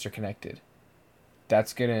way things are connected.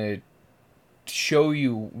 That's gonna show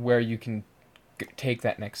you where you can take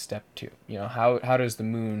that next step to. How does the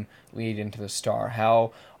moon lead into the star?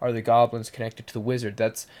 How are the goblins connected to the wizard?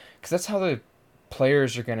 That's how the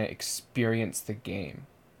players are gonna experience the game,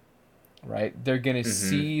 right? They're gonna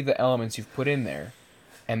see the elements you've put in there,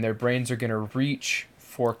 and their brains are gonna reach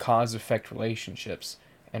for cause-effect relationships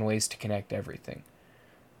and ways to connect everything.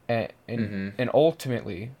 And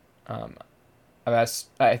ultimately,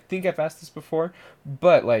 I think I've asked this before,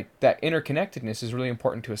 but like that interconnectedness is really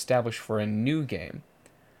important to establish for a new game.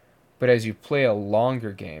 But as you play a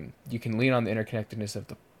longer game, you can lean on the interconnectedness of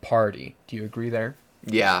the party. Do you agree there?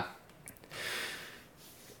 Yeah.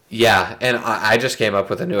 Yeah, and I just came up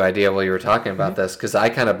with a new idea while you were talking about this, because I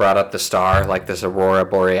kind of brought up the star, like this Aurora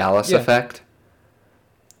Borealis effect.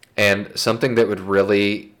 And something that would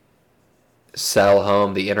really sell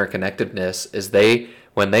home the interconnectedness is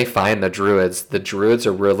when they find the druids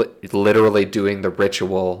are really literally doing the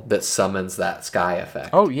ritual that summons that sky effect.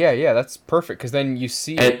 Oh yeah, that's perfect, because then you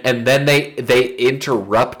see and then they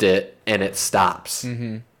interrupt it and it stops.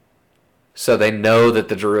 So they know that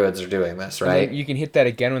the druids are doing this, right? And you can hit that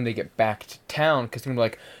again when they get back to town, because they're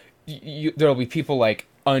like, there'll be people like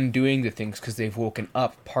undoing the things because they've woken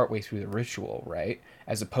up partway through the ritual, right?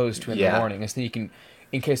 As opposed to in the morning. And so you can,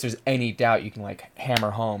 in case there's any doubt, you can like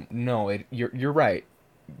hammer home. No, you're right.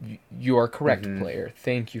 You are correct, player.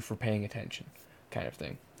 Thank you for paying attention, kind of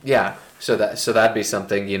thing. Yeah. So that'd be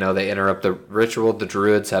something. They interrupt the ritual. The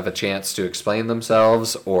druids have a chance to explain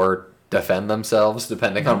themselves or defend themselves,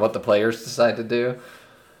 depending on what the players decide to do.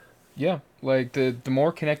 Yeah, like the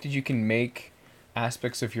more connected you can make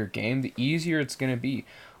aspects of your game, the easier it's going to be.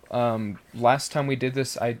 Last time we did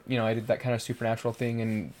this, I did that kind of supernatural thing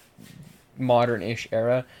in modern-ish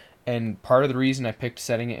era, and part of the reason I picked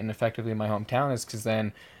setting it in effectively in my hometown is because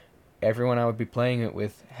then everyone I would be playing it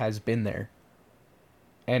with has been there,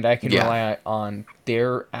 and I can rely on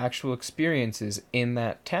their actual experiences in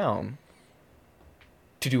that town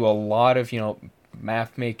to do a lot of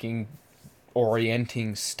map making,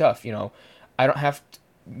 orienting stuff. I don't have to,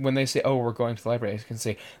 when they say, oh, we're going to the library, I can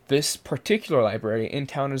say, this particular library in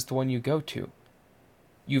town is the one you go to.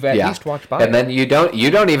 You've at least walked by and then you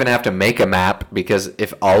don't even have to make a map, because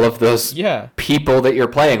if all of those people that you're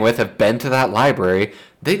playing with have been to that library,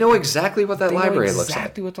 they know exactly what that library looks like.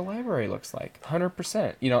 Exactly what the library looks like.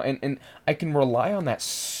 100%. And I can rely on that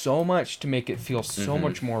so much to make it feel so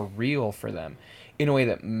much more real for them in a way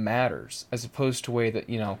that matters, as opposed to a way that,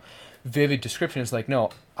 vivid description is like,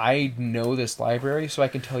 no, I know this library, so I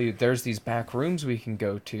can tell you there's these back rooms we can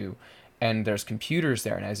go to, and there's computers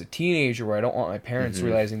there. And as a teenager, where I don't want my parents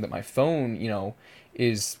realizing that my phone,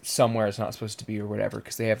 is somewhere it's not supposed to be or whatever,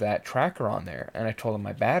 because they have that tracker on there, and I told them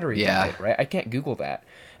my battery died, right? I can't Google that.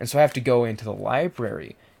 And so I have to go into the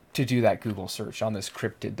library to do that Google search on this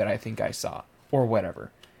cryptid that I think I saw, or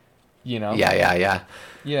whatever, Yeah.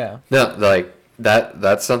 No, like,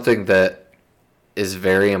 that's something that is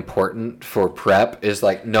very important for prep, is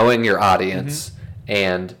like knowing your audience.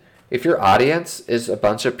 And if your audience is a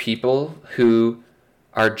bunch of people who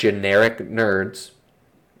are generic nerds,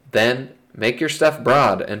 then make your stuff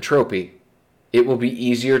broad and tropey. It will be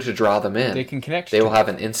easier to draw them in. They can connect. They'll have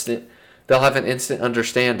an instant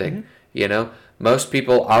understanding. Most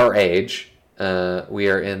people our age, we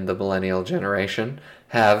are in the millennial generation,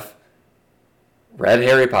 have read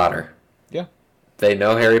Harry Potter. Yeah. They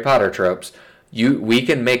know Harry Potter tropes. We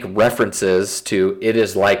can make references to, it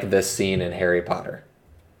is like this scene in Harry Potter.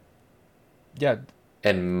 Yeah.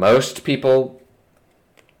 And most people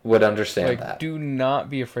would understand that. Do not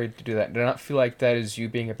be afraid to do that. Do not feel like that is you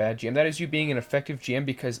being a bad GM. That is you being an effective GM,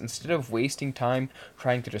 because instead of wasting time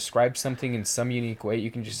trying to describe something in some unique way, you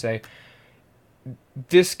can just say,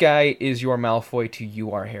 this guy is your Malfoy to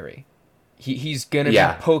you are Harry. He's going to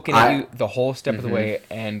be poking at you the whole step of the way,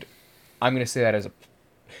 and I'm going to say that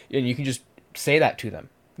and you can just say that to them.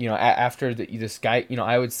 After this guy,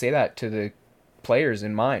 I would say that to the players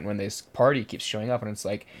in mind when this party keeps showing up, and it's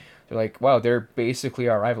like, they're like, wow, they're basically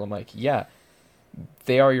our rival. I'm like, yeah,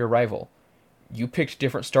 they are your rival. You picked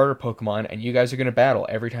different starter Pokemon, and you guys are going to battle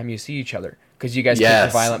every time you see each other, because you guys picked a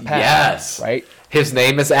violent path. Yes. Right? His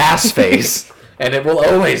name is Assface, and it will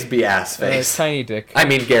always be Assface. Tiny Dick. I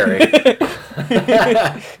mean, Gary.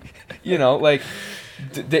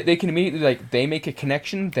 They can immediately, they make a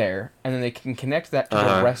connection there, and then they can connect that to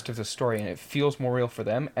the rest of the story, and it feels more real for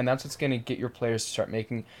them, and that's what's going to get your players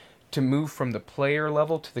to move from the player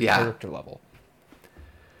level to the character level.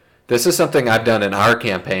 This is something I've done in our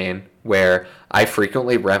campaign, where I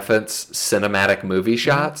frequently reference cinematic movie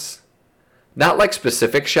shots not like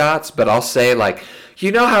specific shots, but I'll say like,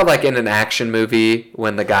 you know how like in an action movie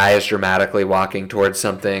when the guy is dramatically walking towards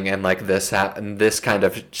something and like this kind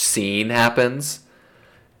of scene happens,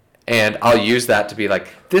 and I'll use that to be like,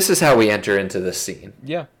 this is how we enter into this scene.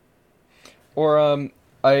 Yeah. Or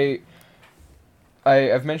I've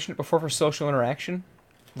mentioned it before for social interaction,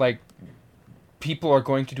 like people are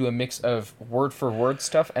going to do a mix of word for word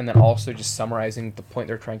stuff and then also just summarizing the point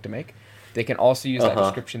they're trying to make. They can also use that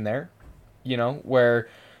description there, you know, where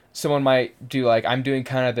someone might do like, I'm doing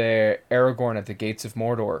kind of the Aragorn at the Gates of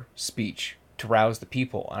Mordor speech to rouse the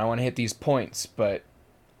people, and I want to hit these points, but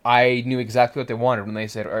I knew exactly what they wanted when they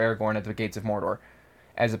said Aragorn at the Gates of Mordor,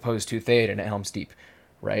 as opposed to Theoden at Helm's Deep,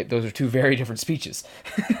 right? Those are two very different speeches.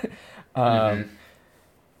 But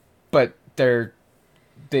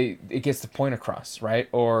it gets the point across, right?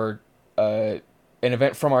 Or an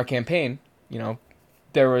event from our campaign, you know,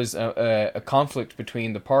 there was a conflict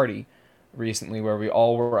between the party recently where we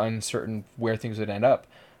all were uncertain where things would end up,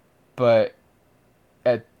 but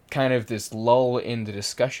at kind of this lull in the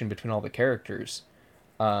discussion between all the characters,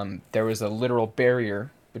 there was a literal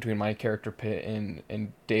barrier between my character Pitt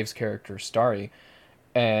and Dave's character Starry,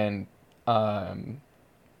 and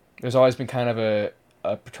there's always been kind of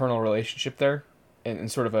a paternal relationship there,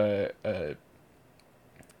 and sort of a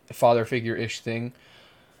father figure-ish thing,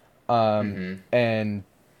 and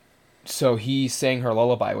so he sang her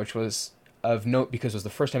lullaby, which was of note because it was the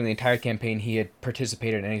first time in the entire campaign he had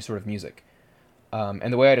participated in any sort of music.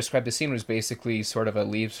 And the way I described the scene was basically sort of a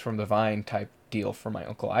Leaves from the Vine type deal for my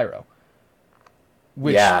Uncle Iroh.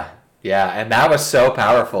 Yeah, and that was so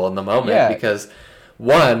powerful in the moment because,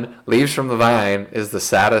 one, Leaves from the Vine is the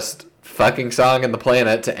saddest fucking song in the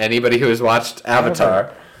planet to anybody who has watched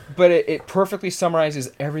Avatar. But it perfectly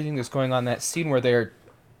summarizes everything that's going on in that scene where they're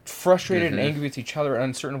frustrated and angry with each other and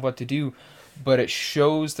uncertain of what to do, but it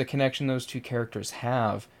shows the connection those two characters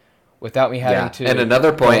have without me having to and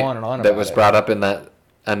another point go on and on that was brought up in that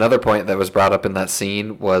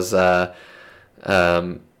scene was I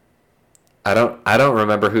don't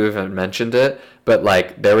remember who even mentioned it, but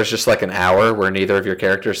like there was just like an hour where neither of your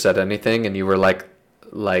characters said anything, and you were like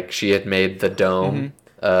she had made the dome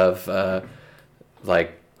of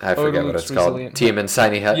like I forget what it's called. Tiamon's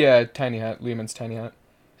tiny hut. Yeah, tiny hut. Liamon's tiny hut.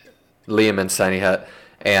 Liamon's tiny hut,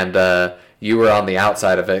 and you were on the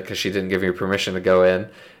outside of it because she didn't give you permission to go in,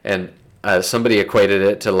 and somebody equated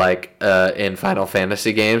it to like in Final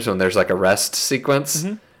Fantasy games when there's like a rest sequence,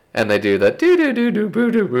 and they do the do do do do boo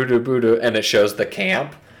do boo do boo do, and it shows the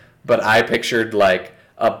camp, but I pictured like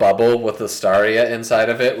a bubble with the Staria inside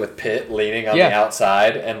of it with Pitt leaning on the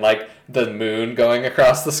outside and like the moon going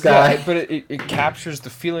across the sky. Yeah, but it captures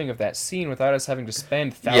the feeling of that scene without us having to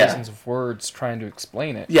spend thousands of words trying to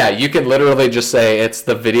explain it. Yeah, you can literally just say it's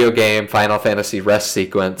the video game Final Fantasy rest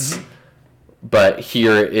sequence, but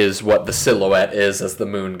here is what the silhouette is as the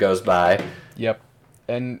moon goes by. Yep.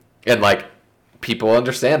 And like people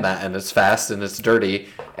understand that, and it's fast and it's dirty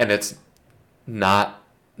and it's not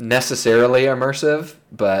necessarily immersive,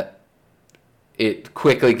 but it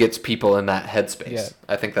quickly gets people in that headspace. Yeah.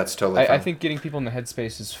 I think that's totally fine. I think getting people in the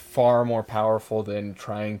headspace is far more powerful than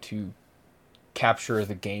trying to capture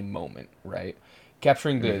the game moment, right?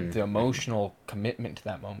 Capturing the emotional commitment to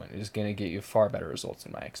that moment is going to get you far better results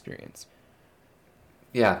in my experience.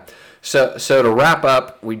 Yeah. So to wrap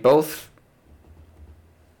up, we both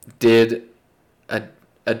did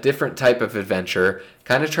a different type of adventure,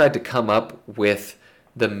 kind of tried to come up with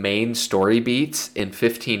the main story beats in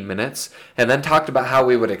 15 minutes, and then talked about how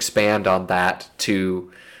we would expand on that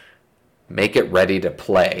to make it ready to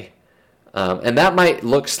play. And that might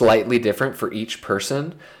look slightly different for each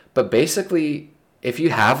person, but basically, if you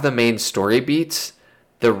have the main story beats,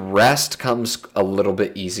 the rest comes a little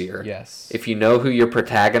bit easier. Yes. If you know who your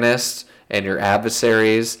protagonists and your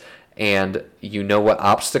adversaries, and you know what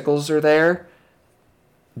obstacles are there,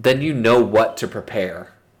 then you know what to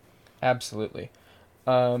prepare. Absolutely.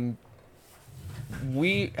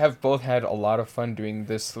 We have both had a lot of fun doing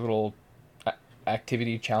this little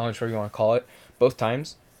activity challenge, whatever you want to call it, both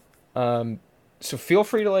times. So feel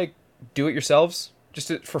free to like do it yourselves,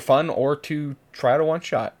 just for fun, or to try out a one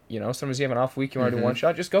shot. You know, sometimes you have an off week, you want to do one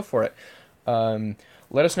shot, just go for it.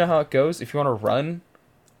 Let us know how it goes. If you want to run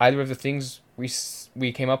either of the things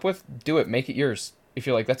we came up with, do it. Make it yours. If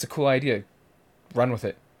you're like, that's a cool idea, run with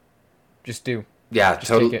it. Just do. Yeah,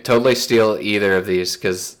 totally steal either of these,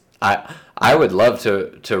 because I would love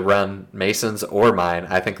to run Mason's or mine.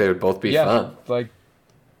 I think they would both be fun. Like,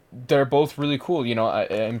 they're both really cool. You know,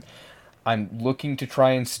 I'm looking to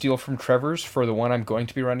try and steal from Trevor's for the one I'm going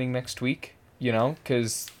to be running next week. You know,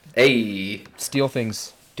 because hey, steal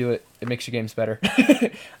things. Do it. It makes your games better.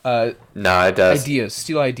 No, it does.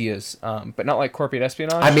 Steal ideas, but not like corporate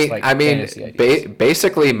espionage.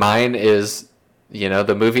 Basically, mine is,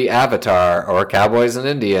 the movie Avatar or Cowboys and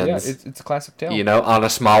Indians. Yeah, it's a classic tale. On a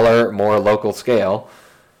smaller, more local scale.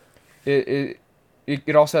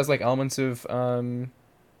 It also has like elements of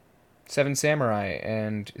Seven Samurai,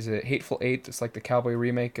 and is it Hateful Eight? It's like the cowboy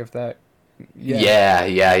remake of that.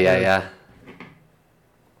 Yeah.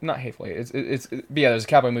 Not Hateful Eight. There's a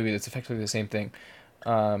cowboy movie that's effectively the same thing.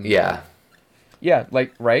 Yeah,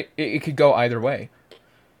 like right. It could go either way,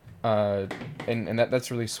 and that's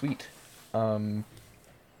really sweet.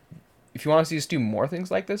 If you want to see us do more things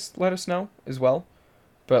like this, let us know as well.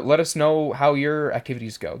 But let us know how your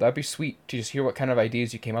activities go. That'd be sweet to just hear what kind of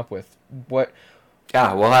ideas you came up with.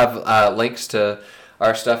 Yeah, we'll have links to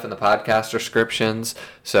our stuff in the podcast descriptions.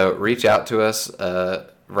 So reach out to us.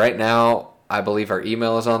 Right now, I believe our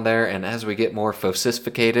email is on there. And as we get more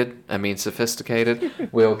sophisticated,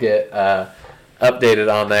 we'll get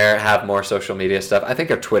updated on there, have more social media stuff. I think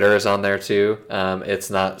our Twitter is on there too. It's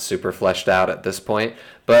not super fleshed out at this point.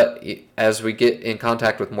 But as we get in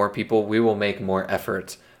contact with more people, we will make more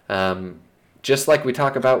efforts. Just like we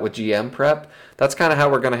talk about with GM prep, that's kind of how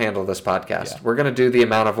we're going to handle this podcast. Yeah. We're going to do the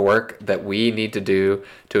amount of work that we need to do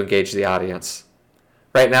to engage the audience.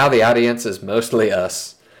 Right now, the audience is mostly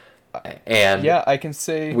us. And I can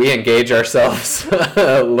say we engage ourselves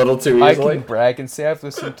a little too easily. I can brag and say I've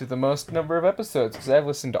listened to the most number of episodes because I've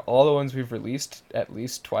listened to all the ones we've released at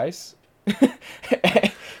least twice.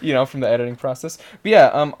 From the editing process.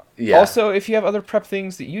 But also, if you have other prep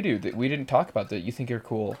things that you do that we didn't talk about that you think are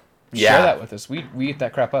cool, share that with us. We eat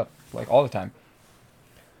that crap up like all the time.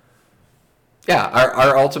 Yeah,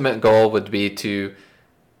 our ultimate goal would be to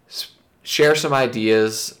share some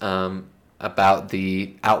ideas about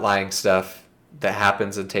the outlying stuff that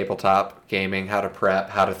happens in tabletop gaming, how to prep,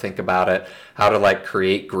 how to think about it, how to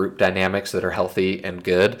create group dynamics that are healthy and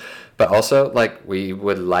good. But also we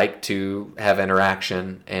would like to have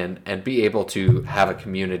interaction and be able to have a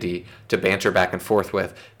community to banter back and forth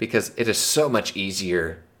with, because it is so much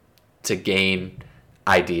easier to gain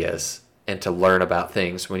ideas and to learn about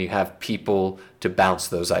things when you have people to bounce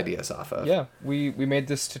those ideas off of. Yeah, we made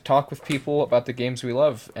this to talk with people about the games we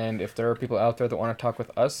love, and if there are people out there that want to talk with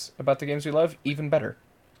us about the games we love, even better,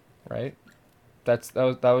 right? That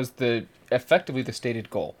was effectively the stated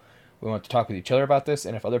goal. We want to talk with each other about this,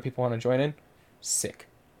 and if other people want to join in, sick.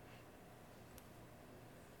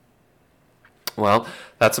 Well,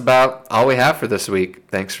 that's about all we have for this week.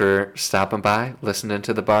 Thanks for stopping by, listening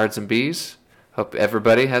to the Bards and Bees. Hope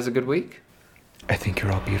everybody has a good week. I think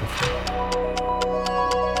you're all beautiful.